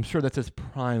 yeah, I'm sure that's his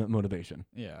prime motivation.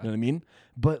 yeah. You know what I mean?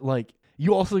 But like,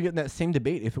 you also get in that same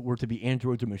debate if it were to be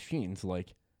androids or machines.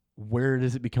 Like, where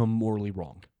does it become morally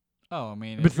wrong? Oh, I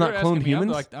mean, But if it's not you're asking cloned me,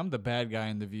 humans? I'm the bad guy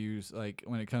in the views. Like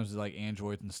when it comes to like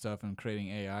androids and stuff and creating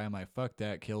AI, I'm like, fuck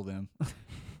that, kill them.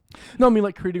 No, I mean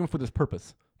like creating them for this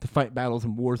purpose, to fight battles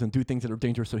and wars and do things that are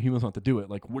dangerous so humans want to do it.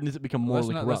 Like, when does it become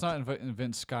morally let's corrupt? not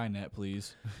invent Skynet,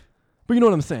 please. But you know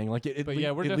what I'm saying? Like, it But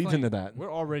yeah, we're it definitely leads into that.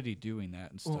 We're already doing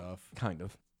that and Well, stuff. Kind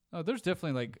of. Oh, there's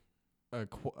definitely like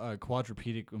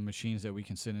quadrupedic machines that we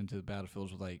can send into the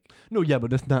battlefields with like No, yeah,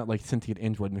 but it's not like sentient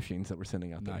android machines that we're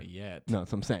sending out there. not yet. No,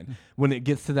 that's what I'm saying. When it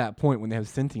gets to that point, when they have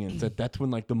sentience, that's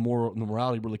when like the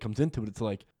morality really comes into it. It's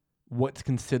like, what's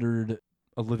considered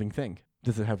a living thing?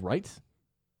 Does it have rights?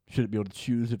 Should it be able to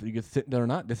choose if it gets sent there or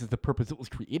not? This is the purpose it was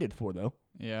created for, though.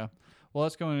 Yeah. Well,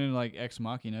 that's going into like Ex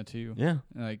Machina too. Yeah.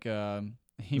 Like he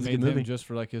It's a made good them movie. just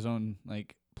for like his own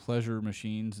like pleasure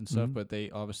machines and stuff, Mhm. but they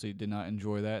obviously did not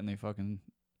enjoy that and they fucking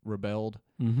rebelled.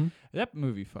 Mm-hmm. That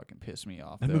movie fucking pissed me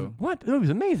off That movie, though. what? That movie was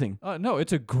amazing. No,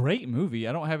 it's a great movie.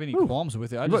 I don't have any Ooh. qualms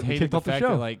with it. I You're just right, they hated kicked the off the fact show.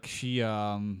 that like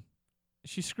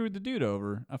she screwed the dude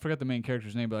over. I forgot the main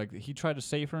character's name, but like he tried to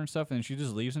save her and stuff, and she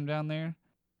just leaves him down there.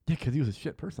 Yeah, because he was a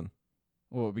shit person.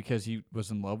 Well, because he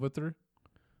was in love with her.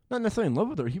 Not necessarily in love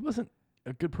with her. He wasn't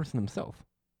a good person himself.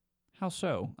 How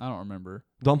so? I don't remember.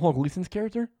 Domhnall Gleeson's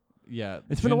character? Yeah,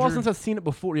 It's been a while Ginger- since I've seen it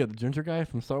before. Yeah, the ginger guy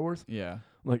from Star Wars. Yeah,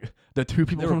 Like, the two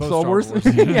people They were from both Star Star Wars. Wars.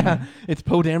 Yeah, it's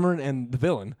Poe Dameron and the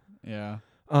villain. yeah.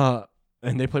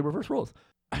 And they play reverse roles.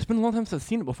 It's been a long time since I've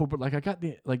seen it before, but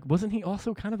like wasn't he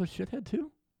also kind of a shithead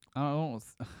too?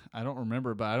 I don't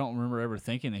remember, but I don't remember ever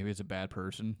thinking that he was a bad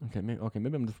person. Okay,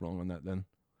 maybe I'm just wrong on that then.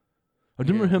 I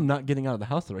do remember him not getting out of the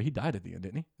house though. Right? He died at the end,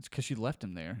 didn't he? It's because she left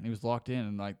him there, and he was locked in,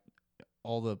 and like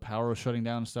all the power was shutting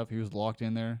down and stuff. He was locked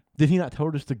in there. Did he not tell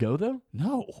her just to go though?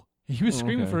 No, He was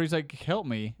screaming okay. for her. He's like, "Help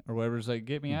me," or whatever. He's like,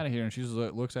 "Get me out of here!" And she just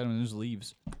looks at him and just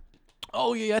leaves.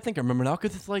 Oh yeah, I think I remember now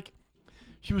because it's like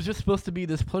she was just supposed to be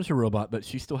this pleasure robot, but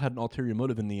she still had an ulterior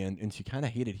motive in the end, and she kind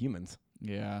of hated humans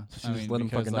Yeah, So she just let him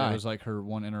because, fucking like, die. It was like her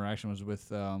one interaction was with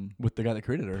with the guy that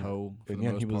created her. Poe for And the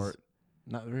yeah, most he was part.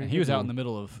 not very. And he good was to out him. in the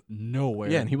middle of nowhere.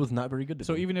 Yeah, and he was not very good to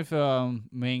So them. even if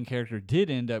main character did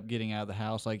end up getting out of the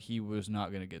house, like he was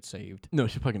not gonna get saved. No,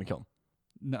 she's probably gonna kill him.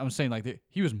 No, I'm saying like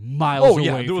he was miles away.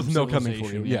 Oh yeah, there was from no coming for you.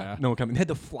 civilization. Yeah, no coming. They had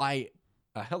to fly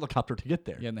a helicopter to get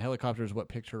there. Yeah, and the helicopter is what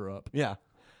picked her up. Yeah.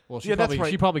 Well, Yeah, that's right.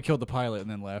 she probably killed the pilot and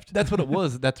then left. That's what it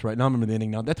was. That's right. Now I remember the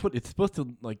ending. Now that's what it's supposed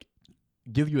to like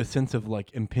give you a sense of like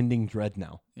impending dread.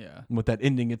 Now Yeah. and with that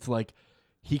ending, it's like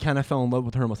he kind of fell in love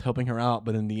with her and was helping her out,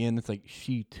 but in the end, it's like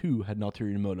she too had an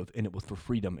ulterior motive, and it was for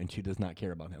freedom, and she does not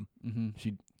care about him. Mm-hmm.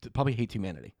 She probably hates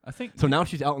humanity. I think So now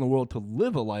she's out in the world to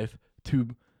live a life to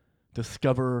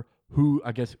discover who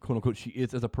I guess quote unquote she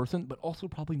is as a person, but also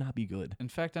probably not be good. In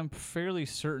fact, I'm fairly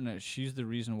certain that she's the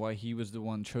reason why he was the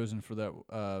one chosen for that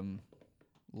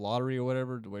lottery or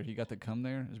whatever, where he got to come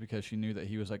there, is because she knew that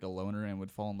he was like a loner and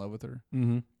would fall in love with her.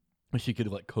 Mm-hmm. She could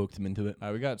have like coaxed him into it.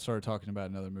 We got started talking about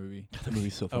another movie. The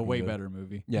movie's so A fucking way good. better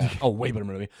movie. Yeah. Oh, way better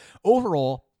movie.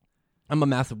 Overall, I'm a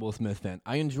massive Will Smith fan.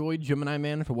 I enjoyed Gemini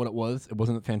Man for what it was. It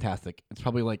wasn't fantastic. It's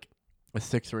probably like a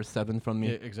 6 or a 7 from me.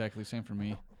 Yeah, exactly. Same for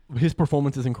me. His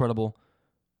performance is incredible.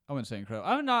 I wouldn't say incredible.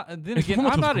 I'm not. Then His again,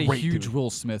 performance I'm was not a great, huge dude. Will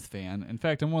Smith fan. In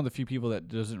fact, I'm one of the few people that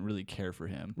doesn't really care for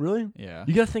him. Really? Yeah.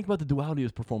 You got to think about the duality of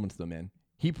his performance, though, man.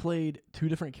 He played 2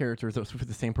 different characters that was for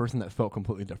the same person that felt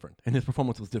completely different, and his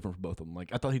performance was different for both of them. Like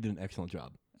I thought he did an excellent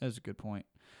job. That's a good point.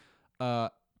 I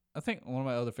think one of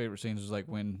my other favorite scenes is like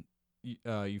when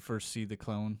you first see the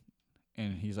clone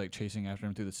and he's like chasing after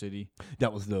him through the city.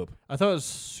 That was dope. I thought it was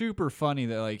super funny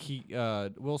that like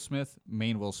Will Smith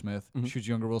Mhm. shoots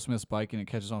younger Will Smith's bike and it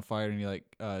catches on fire and he like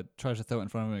tries to throw it in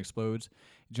front of him and explodes.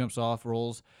 He jumps off,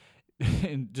 rolls,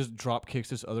 and just drop kicks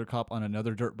this other cop on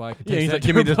another dirt bike. and Yeah, takes he's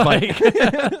that like, give me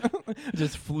dirt this bike.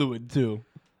 Just fluid too.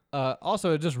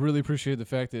 Also, I just really appreciated the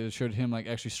fact that it showed him like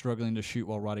actually struggling to shoot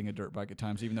while riding a dirt bike at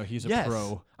times, even though he's a Yes.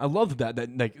 pro. I loved that.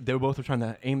 That like they both were trying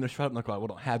to aim their shot. I'm like, oh, we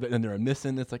don't have it, and they're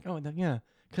missing. It's like, oh, yeah,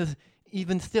 because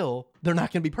even still, they're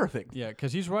not gonna be perfect. Yeah,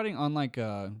 because he's riding on like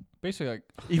basically like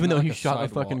Even not though like he a shot a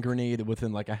sidewalk. fucking grenade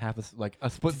within like a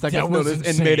split second was notice in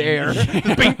insane. midair.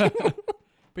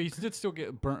 But he did still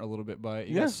get burnt a little bit by it.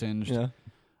 He Yeah, got singed.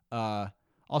 Yeah.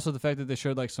 Also, the fact that they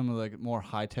showed like some of the like more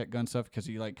high tech gun stuff because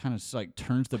he like kind of like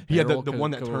turns the Yeah, barrel. the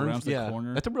one that around turns. the Yeah,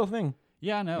 corner. that's a real thing.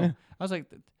 Yeah, I know. Yeah. I was like,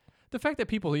 the fact that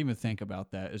people even think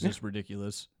about that is Yeah. just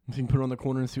ridiculous. You can put it on the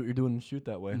corner and see what you're doing and shoot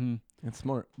that way. hmm It's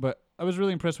smart. But I was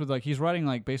really impressed with like he's riding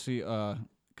like basically kind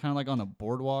of like on a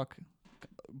boardwalk,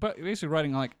 but basically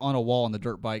riding like on a wall on the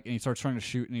dirt bike, and he starts trying to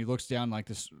shoot, and he looks down, and, like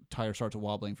this tire starts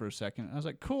wobbling for a second. I was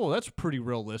like, cool, that's pretty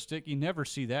realistic. You never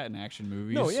see that in action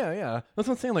movies. No, yeah. That's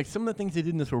what I'm saying. Like some of the things they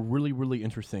did in this were really, really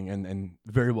interesting and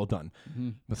very well done.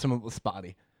 Mhm. But some of it was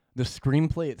spotty. The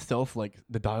screenplay itself, like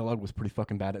the dialogue, was pretty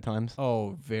fucking bad at times.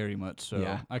 Oh, very much so.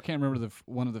 Yeah. I can't remember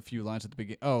one of the few lines at the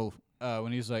beginning. Oh,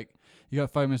 when he's like, "You got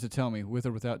 5 minutes to tell me, with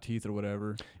or without teeth or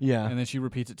whatever." Yeah. And then she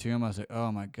repeats it to him. I was like,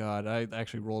 "Oh my god!" I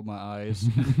actually rolled my eyes.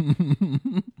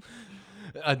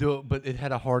 I do it, but it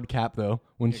had a hard cap though.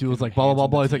 When It she was kinda like, blah blah hands blah him the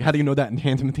blah. He's like, how do you know that? And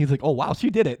hands him the teeth. He's like, oh wow, she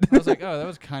did it. I was like, "Oh, that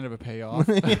was kind of a payoff."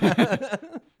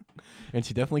 And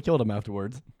she definitely killed him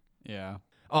afterwards. Yeah.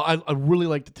 I really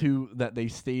liked too that they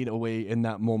stayed away in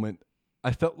that moment.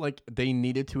 I felt like they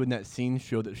needed to in that scene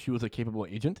show that she was a capable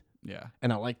agent, Yeah.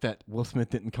 and I like that Will Smith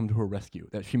didn't come to her rescue.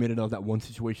 That she made it out of that one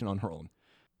situation on her own.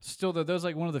 Still, though, that was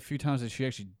like one of the few times that she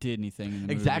actually did anything in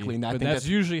the Exactly, movie. and I But think that's that's-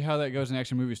 usually how that goes in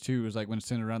action movies too. Is like when it's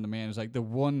centered around the man. Is like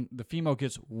the female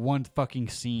gets one fucking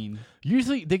scene.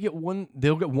 Usually they'll get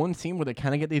one scene where they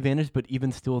kind of get the advantage, but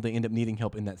even still they end up needing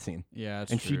help in that scene. Yeah,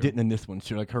 that's And true. she didn't in this one.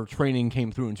 She like her training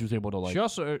came through and she was able to like. She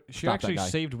also she stop that actually guy.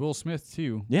 saved Will Smith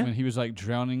too. Yeah. When he was like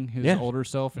drowning his Yeah. older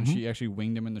self, and Mhm. she actually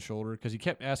winged him in the shoulder because he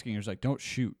kept asking her, like, "Don't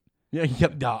shoot." Yeah, he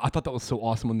kept. I thought that was so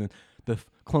awesome when the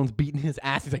clone's beating his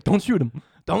ass. He's like, "Don't shoot him!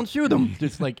 Don't shoot him!"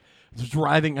 Just like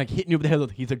driving, like hitting you over the head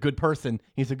with, "He's a good person.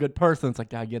 He's a good person." It's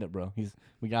like, I get it, bro.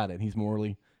 We got it. He's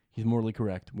morally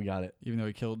correct. We got it. Even though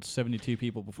he killed 72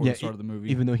 people before the start of the movie.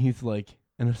 Even though he's like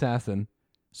an assassin.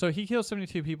 So he killed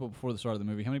 72 people before the start of the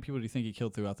movie. How many people do you think he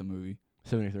killed throughout the movie?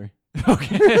 73.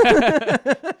 Okay.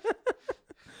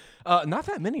 Not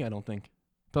that many, I don't think.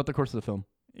 Throughout the course of the film,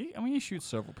 He shoots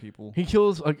several people. he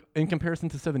kills like in comparison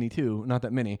to 72. Not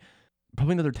that many.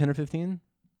 Probably another 10 or 15.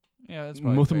 Yeah, that's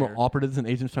probably Most of them fair. are operatives and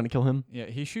agents trying to kill him. Yeah,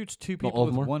 he shoots 2 Not all people of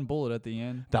with them are? one bullet at the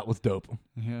end. That was dope.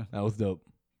 Yeah. That was dope.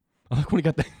 I like when he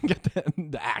got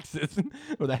the axes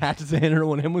or the hatchets handed her.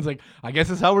 When him was like, I guess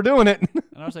that's how we're doing it.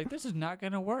 And I was like, this is not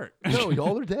gonna work. No,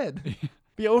 y'all are dead.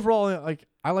 But yeah, overall, like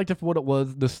I liked it for what it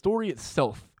was. The story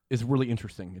itself is really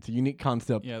interesting. It's a unique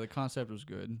concept. Yeah, the concept was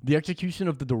good. The execution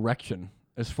of the direction,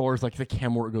 as far as like the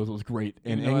camera work goes, was great.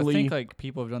 And You know, Ang I Lee, think like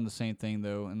people have done the same thing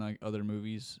though in like other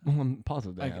movies. well, I'm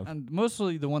positive they Like, have. and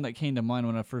mostly the one that came to mind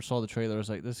when I first saw the trailer was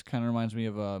like, this kind of reminds me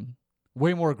of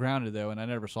way more grounded though, and I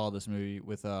never saw this movie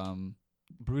with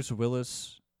Bruce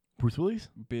Willis Bruce Willis,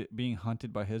 being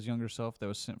hunted by his younger self that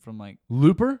was sent from like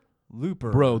Looper, Looper.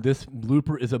 bro. This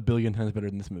Looper is a billion times better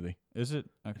than this movie, Is it?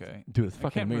 Okay. dude. It's I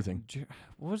fucking can't remember- amazing.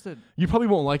 What was that? You probably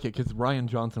won't like it because Ryan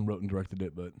Johnson wrote and directed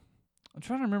it, but I'm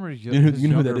trying to remember. You know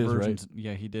who that younger is, right? versions.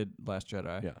 Yeah, he did Last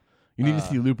Jedi. Yeah. you need to Uh,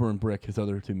 see Looper and Brick, his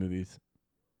other two movies.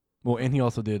 Well, and he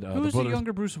also did Who was the brothers,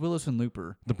 younger Bruce Willis in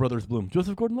Looper? the Brothers Bloom,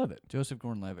 Joseph Gordon-Levitt, Joseph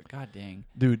Gordon-Levitt. God dang.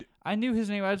 dude. I knew his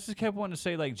name. I just kept wanting to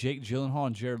say like Jake Gyllenhaal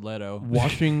and Jared Leto.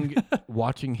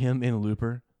 Watching him in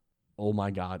Looper, oh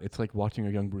my god, it's like watching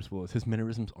a young Bruce Willis. His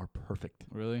mannerisms are perfect.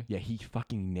 Really? Yeah, he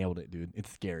fucking nailed it, dude.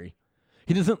 It's scary.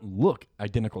 He doesn't look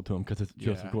identical to him because it's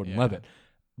Joseph Yeah, Gordon-Levitt,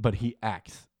 but he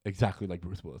acts exactly like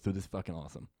Bruce Willis. So it's fucking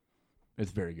awesome.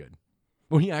 It's very good.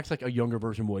 When he acts like a younger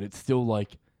version would, it's still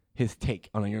like his take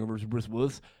on a younger version of Bruce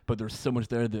Willis, but there's so much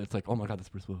there that it's like, oh my god, that's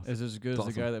Bruce Willis. Is it as good It's as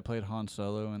the awesome. guy that played Han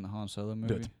Solo in the Han Solo movie?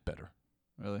 Dude, it's better.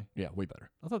 Really? Yeah, way better.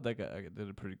 I thought that guy did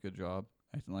a pretty good job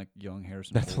acting like young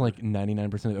Harrison. That's Ford. like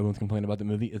 99% of everyone's complaint about the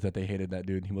movie is that they hated that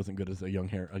dude. He wasn't good as a young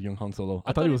Han Solo.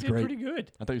 I thought he was did great. pretty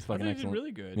good. I thought he was I fucking thought he did excellent.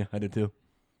 really good. Yeah, I did too.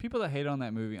 People that hate on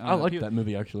that movie. I like that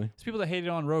movie actually. There's people that hated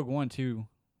on Rogue One too,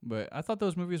 but I thought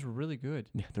those movies were really good.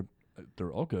 Yeah,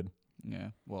 they're all good. Yeah.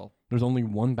 Well, There's only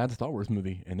one bad Star Wars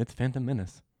movie, and it's Phantom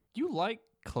Menace. you like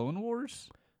Clone Wars?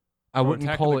 I Or wouldn't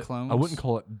Attack of call the it. I Clones? wouldn't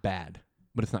call it bad,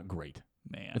 but it's not great.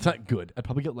 Man, It's not good. I'd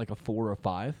probably get like a 4 or a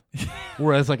 5.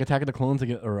 Whereas like Attack of the Clones,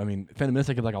 Phantom Menace,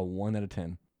 I get like a 1 out of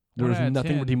 10. There 1 is out of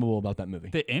nothing 10. redeemable about that movie.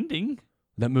 the ending.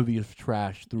 That movie is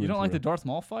trash through. You and don't like the through. Darth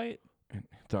Maul fight?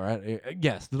 It's all right.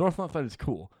 Yes, the Darth Maul fight is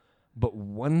cool, but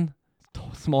one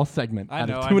small segment I out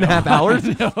know, of I 2.5 know. hours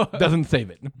I know. doesn't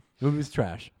save it. The movie's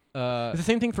trash. Uh, It's the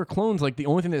same thing for Clones. Like the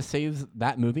only thing that saves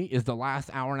that movie is the last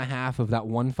hour and a half of that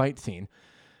one fight scene.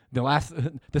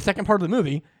 The second part of the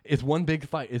movie is one big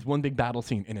fight, is one big battle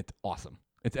scene, and it's awesome.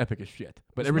 It's epic as shit.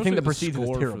 But everything that precedes it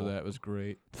is terrible. for that was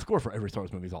great. The score for every Star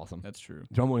Wars movie is awesome. That's true.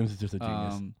 John Williams is just a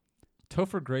genius.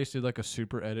 Topher Grace did like a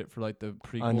super edit for like the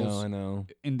prequels. I know.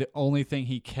 And the only thing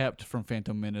he kept from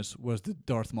Phantom Menace was the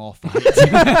Darth Maul fight.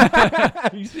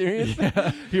 Are you serious?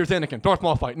 Yeah. Here's Anakin. Darth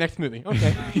Maul fight. Next movie.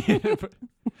 Okay.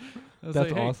 I was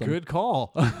That's like, hey, awesome. good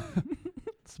call.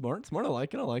 Smart. I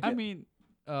like it. I like it. I mean,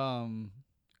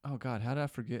 oh God, how did I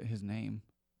forget his name?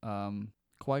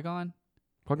 Qui-Gon?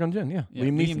 Qui-Gon Jinn, yeah. Yeah,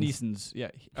 Liam Liam Neeson. Neeson's. Yeah.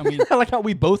 I mean, I like how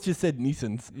we both just said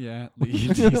Neeson's. yeah. Liam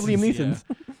Neeson's.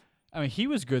 Yeah. I mean, he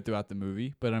was good throughout the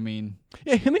movie, but I mean,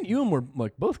 Yeah, him and Ewan were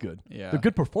like both good. yeah. They're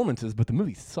good performances, but the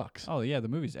movie sucks. Oh yeah, the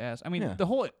movie's ass. I mean, Yeah. the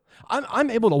whole I'm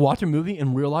able to watch a movie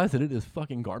and realize that it is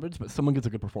fucking garbage, but someone gets a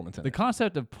good performance in the it.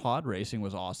 concept of pod racing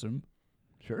was awesome.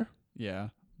 Sure. Yeah,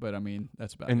 but I mean,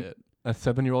 that's about And- it. A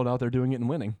 7-year-old out there doing it and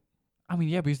winning. I mean,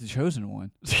 yeah, but he's the chosen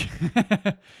one.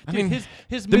 Dude, mean, his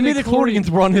The midichlorian- midichlorians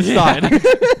were on his Yeah. side.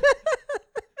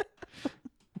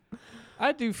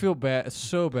 I do feel bad,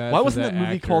 so bad. Why for wasn't that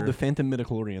movie called The actor. Phantom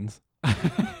Midichlorians?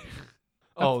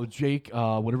 Oh, Jake,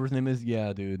 whatever his name is.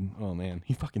 Yeah, dude. Oh man,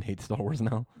 he fucking hates Star Wars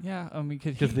now Yeah, I mean,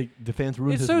 because the fans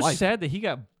ruined it's his so life. sad that he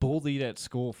got bullied at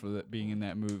school for that being in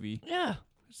that movie. Yeah,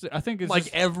 So I think it's like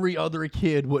just- every other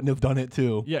kid wouldn't have done it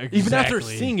too. Yeah, Even after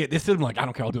exactly. seeing it, they still been like, I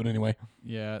don't care, I'll do it anyway.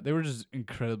 yeah, they were just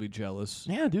incredibly jealous.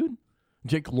 Yeah, dude.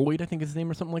 Jake Lloyd, I think is his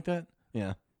name or something like that.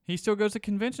 Yeah. He still goes to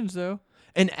conventions though,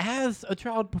 And as a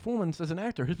child performance, as an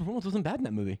actor, his performance wasn't bad in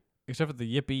that movie. except for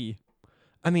the yippee.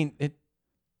 I mean,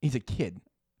 he's a kid.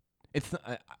 It's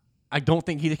not, I don't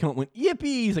think he just came up and went, yippee.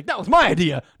 He's like, that was my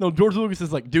idea. No, George Lucas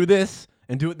is like, do this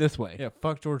and do it this way. Yeah,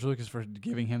 fuck George Lucas for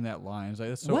giving him that line. It's like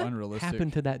that's so what unrealistic.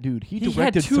 happened to that dude? He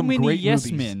directed had too some many great yes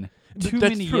movies. men. But Too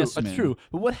that's many true. yes That's men. true.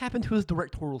 But what happened to his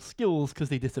directorial skills because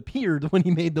they disappeared when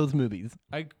he made those movies?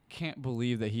 I can't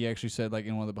believe that he actually said, like,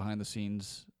 in one of the behind the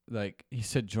scenes, like, he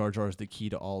said Jar Jar is the key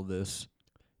to all this.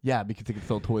 Yeah, because they could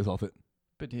sell toys off it.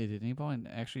 But did anybody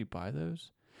actually buy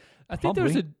those? I think there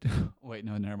was a. Wait,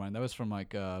 no, never mind. That was from,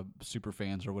 like, Super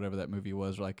Fans or whatever that movie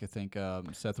was. Like, I think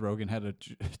Seth Rogen had a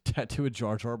tattoo of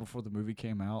Jar Jar before the movie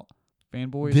came out.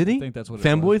 Fanboys? Did he? I think that's what it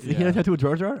Fanboys? was. He had a tattoo of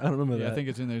Jar Jar? I don't remember Yeah, that. I think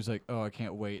it's in there. He's like, oh, I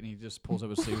can't wait. And he just pulls up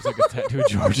his sleeve. It's like a tattoo of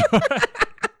Jar Jar.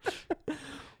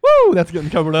 Woo! That's getting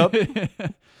covered up.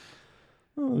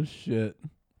 Oh, shit.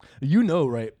 You know,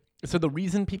 right? So the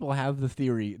reason people have the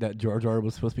theory that Jar Jar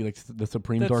was supposed to be like the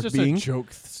supreme That's dark just being, a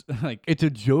joke. Like, it's a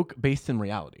joke based in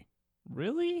reality.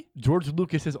 really? George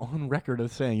Lucas is on record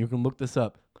of saying, you can look this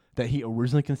up, that he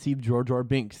originally conceived Jar Jar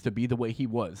Binks to be the way he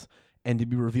was, and to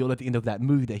be revealed at the end of that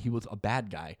movie that he was a bad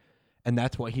guy. And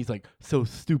that's why he's like so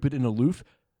stupid and aloof,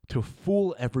 to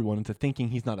fool everyone into thinking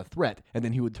he's not a threat, and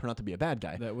then he would turn out to be a bad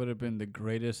guy. That would have been the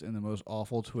greatest and the most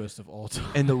awful twist of all time.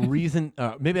 And the reason,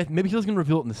 maybe he was going to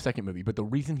reveal it in the second movie, but the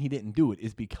reason he didn't do it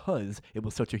is because it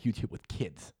was such a huge hit with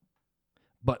kids.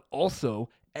 But also,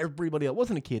 everybody that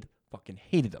wasn't a kid fucking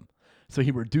hated him. So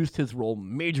he reduced his role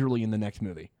majorly in the next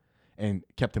movie and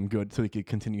kept him good so he could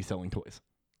continue selling toys.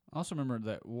 I also remember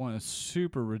that one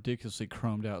super ridiculously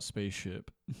chromed out spaceship.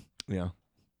 Yeah.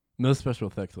 Those special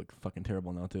effects look fucking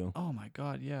terrible now, too. Oh my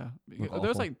god, yeah. Look There was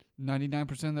awful. like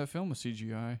 99% of that film was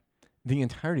CGI. The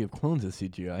entirety of Clones is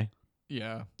CGI.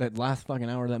 Yeah, That last fucking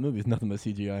hour of that movie is nothing but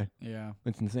CGI. yeah.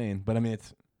 It's insane. But I mean,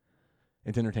 it's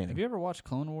entertaining. Have you ever watched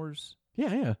Clone Wars?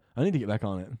 Yeah. I need to get back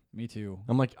on it. Me too.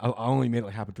 I'm like, I only made it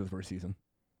like halfway through the first season.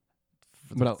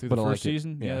 Through but the I first like it.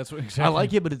 season? Yeah. That's what exactly. I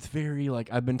like it, but it's very like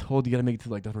I've been told you got to make it to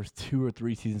like the first 2 or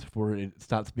 3 seasons before it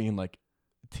stops being like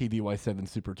TVY7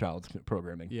 Super Child's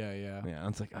programming. Yeah, yeah. Yeah,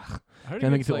 it's like ugh. I heard Can I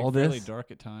it make gets it to like all fairly this?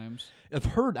 dark at times. I've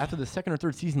heard after the second or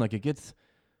third season, like it gets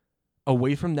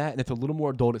away from that and it's a little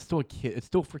more adult. It's still a kid. It's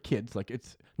still for kids. Like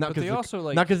it's not But because they also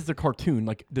like not because it's a cartoon.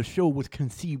 Like the show was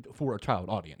conceived for a child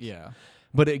audience. yeah.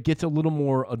 But it gets a little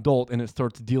more adult and it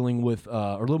starts dealing with or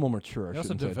a little more mature. I They also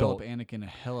shouldn't say develop adult. Anakin a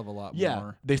hell of a lot Yeah,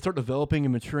 more. they start developing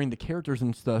and maturing the characters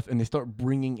and stuff, and they start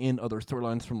bringing in other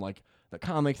storylines from like the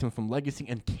comics and from Legacy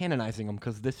and canonizing them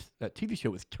because that TV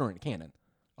show is current canon.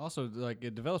 Also, like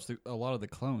it develops a lot of the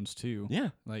clones too. Yeah,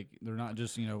 Like they're not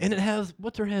just and it has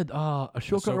what's her head, Ashoka or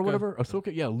Ahsoka. whatever.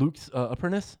 Ahsoka, yeah, Luke's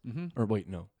apprentice. Mm-hmm. Or wait,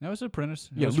 no, That was apprentice.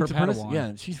 It yeah, was Luke's her apprentice. Padawan.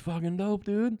 Yeah, she's fucking dope,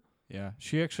 dude. Yeah,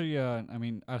 she actually. I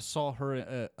mean, I saw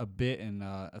her a bit in.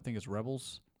 I think it's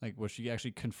Rebels, like where she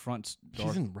actually confronts Darth.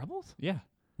 She's in Rebels. Yeah,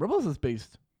 Rebels is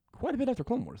based quite a bit after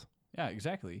Clone Wars. yeah,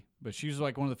 exactly. But she was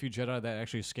like one of the few Jedi that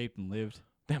actually escaped and lived.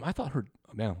 Damn, I thought her.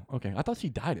 Damn, okay, I thought she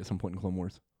died at some point in Clone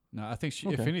Wars. No, I think she.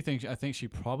 If Okay. anything, I think she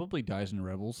probably dies in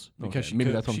Rebels because Okay,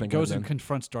 maybe that's what I'm she thinking of goes and then.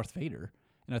 confronts Darth Vader,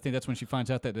 and I think that's when she finds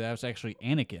out that was actually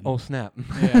Anakin. Oh snap!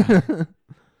 Yeah.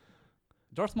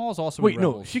 Darth Maul is also Wait, in no,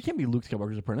 Rebels. she can't be Luke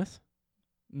Skywalker's apprentice.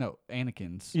 No,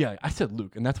 Anakin's. Yeah, I said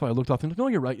Luke, and that's why I looked off and no,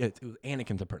 you're right. Yeah, it was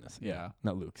Anakin's apprentice. Yeah.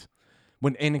 Not Luke's.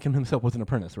 When Anakin himself was an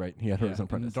apprentice, right? He had her Yeah, as an and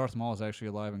apprentice. Darth Maul is actually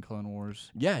alive in Clone Wars,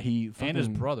 Yeah, he and his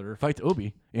fucking brother, fights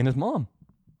Obi and his mom.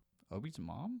 Obi's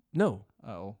mom. No,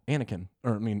 Oh, Anakin,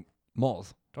 or I mean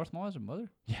Maul's. Darth Maul has a mother.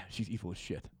 Yeah, she's evil as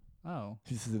shit. Oh,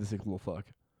 She's a sadistic little fuck.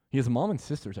 He has a mom and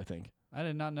sisters, I think. I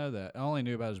did not know that. I only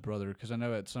knew about his brother because I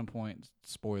know at some point,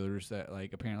 spoilers, that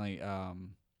like apparently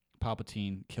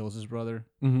Palpatine kills his brother,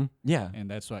 Mm-hmm. Yeah. and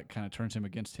that's what kind of turns him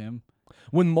against him.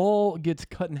 When Maul gets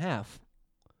cut in half,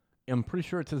 I'm pretty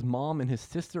sure it's his mom and his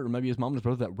sister, or maybe his mom and his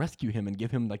brother that rescue him and give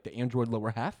him like the android lower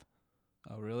half.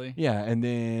 Oh, really? Yeah, and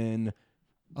then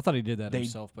I thought he did that They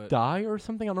himself, but die or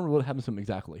something. I don't remember what happened to him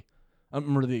exactly. I don't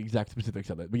remember the exact specifics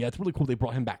of it. But yeah, it's really cool they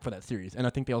brought him back for that series. And I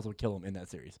think they also kill him in that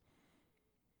series.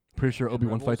 Pretty sure In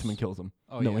Obi-Wan fights him Rebels? and kills him.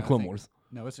 Oh, no, yeah, in I Clone think- Wars.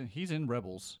 no, he's in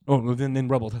Rebels. Oh, well, then in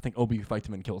Rebels, I think Obi fights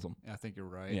him and kills him. I think you're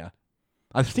right. Yeah.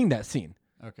 I've seen that scene.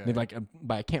 Okay. They like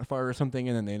by a campfire or something,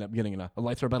 and then they end up getting in a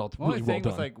lightsaber battle. It's the only really well thing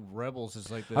done. with like Rebels is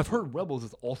like I've heard Rebels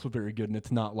is also very good, and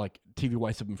it's not like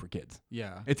TVY7 for kids.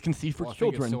 Yeah. It's conceived for Well, I think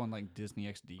it's children. still on like Disney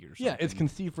XD or something. Yeah, it's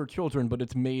conceived for children, but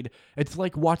it's made. It's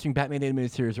like watching Batman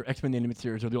animated series or X-Men animated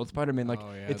series or the old Spider-Man. Like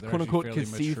Oh, yeah, it's they're quote unquote actually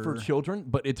fairly conceived for mature. children,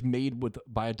 but it's made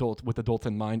by adults with adults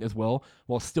in mind as well,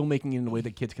 while still making it in a way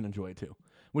that kids can enjoy it too.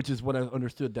 Which is what I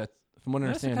understood. That from what I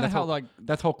That's understand, kind of how like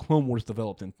that's how Clone Wars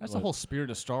developed. that's the whole spirit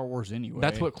of Star Wars anyway.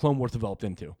 That's what Clone Wars developed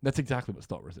into. That's exactly what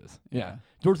Star Wars is. Yeah.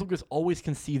 George Lucas always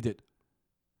conceived it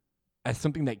as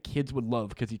something that kids would love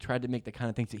because he tried to make the kind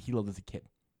of things that he loved as a kid.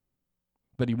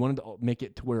 But he wanted to make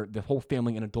it to where the whole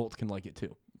family and adults can like it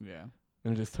too. Yeah.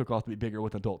 And it just took off to be bigger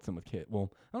with adults than with kids.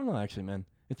 Well, I don't know actually, man.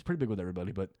 It's pretty big with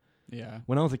everybody. But Yeah.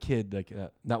 when I was a kid, like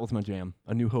that was my jam.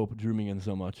 A New Hope drew me in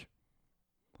so much.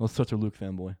 I was such a Luke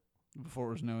fanboy. Before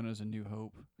it was known as A New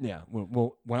Hope. Yeah.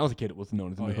 Well, when I was a kid, it was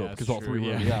known as A Oh, New yeah, Hope because that's all three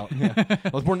true, were yeah. already out. Yeah. I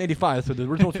was born in '85, so the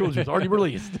original trilogy was already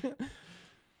released.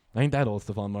 I ain't that old,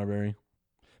 Stephon Marbury.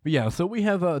 But yeah, so we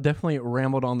have definitely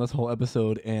rambled on this whole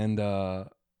episode and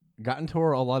gotten to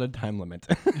our allotted time limit.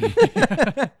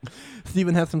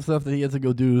 Steven has some stuff that he has to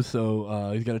go do,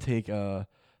 so he's got to take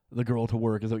the girl to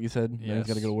work. Is that what you said? Yeah, he's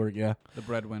got to go to Yes. work. Yeah, The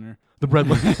breadwinner. the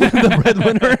breadwinner. The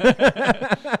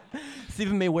breadwinner.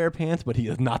 Steven may wear pants, but he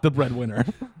is not the breadwinner.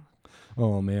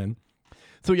 Oh man.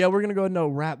 So yeah, we're gonna go ahead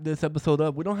and wrap this episode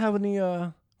up. We don't have any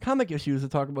comic issues to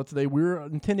talk about today. We're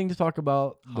intending to talk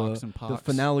about Hawks and the Pox.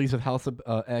 finales of House of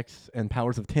X and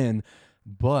Powers of 10,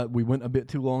 but we went a bit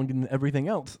too long in everything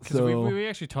else. Because So we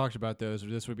actually talked about those.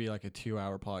 This would be like a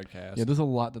 2-hour podcast. yeah, there's a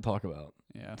lot to talk about.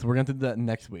 Yeah. So we're gonna do that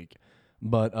next week.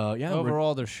 But yeah,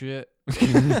 Overall, they're shit.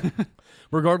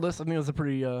 regardless, I think it was a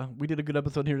pretty. We did a good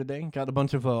episode here today. Got a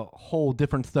bunch of whole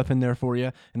different stuff in there for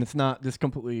you, and it's not just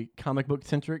completely comic book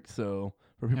centric. So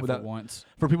for people And for that once.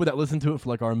 for people that listen to it for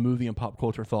like our movie and pop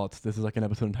culture thoughts, this is like an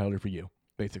episode entirely for you,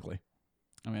 basically.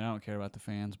 I mean, I don't care about the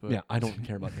fans, but Yeah, I don't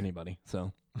care about anybody.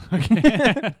 So,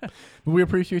 Okay. but we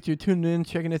appreciate you tuning in,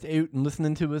 checking us out, and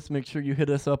listening to us. Make sure you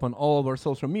hit us up on all of our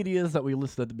social medias that we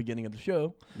listed at the beginning of the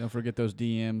show. Don't forget those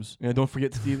DMs. And don't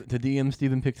forget to DM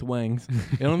Steven Picks Wangs.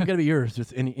 It don't even gotta be yours.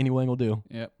 Just any wang will do.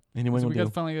 Yep. Any wang So will we got do.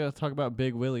 to finally talk about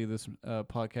Big Willie this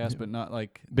podcast, but not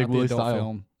like Big not the Willie adult style.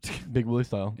 film, Big Willie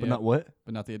style, but Yeah. not what?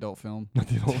 but not the adult film. Not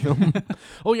the whole film.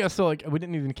 Oh yeah, so like we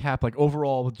didn't even cap like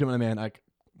overall with Gemini Man. I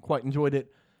quite enjoyed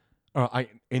it. I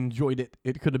enjoyed it.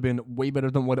 It could have been way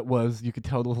better than what it was. You could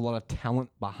tell there was a lot of talent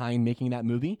behind making that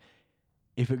movie.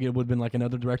 If it would have been like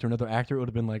another director, another actor, it would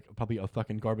have been like probably a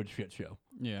fucking garbage shit show.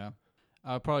 Yeah.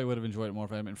 I probably would have enjoyed it more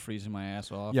if I hadn't been freezing my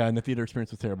ass off. Yeah, and the theater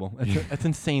experience was terrible. That's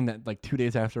insane that like 2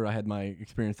 days after I had my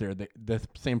experience there, the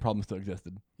same problem still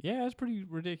existed. Yeah, it's pretty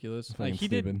ridiculous. Fucking Like he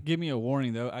stupid. did give me a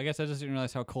warning though. I guess I just didn't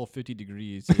realize how cold 50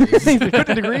 degrees is.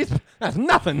 50 degrees? That's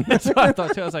nothing. That's what I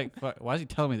thought too. I was like, "Fuck, why is he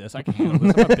telling me this? I can handle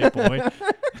this. I'm a big boy."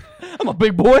 I'm a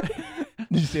big boy.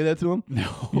 Did you say that to him?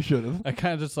 No. You should have. I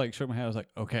kind of just like shook my head. I was like,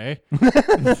 okay.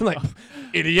 Like,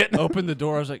 idiot. Opened the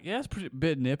door. I was like, yeah, it's pretty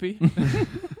bit nippy.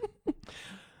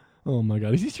 Oh my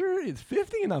God. Is he sure it's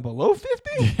 50 and not below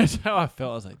 50? That's how I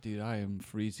felt. I was like, dude, I am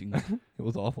freezing. It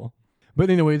was awful. But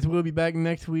anyways, we'll be back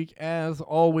next week. As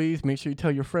always, make sure you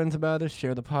tell your friends about us,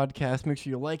 share the podcast, make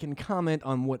sure you like and comment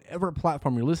on whatever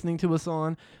platform you're listening to us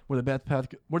on. We're the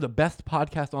best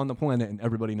podcast on the planet, and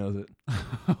everybody knows it.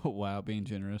 Wow, being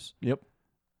generous. Yep.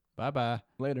 Bye-bye.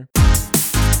 Later.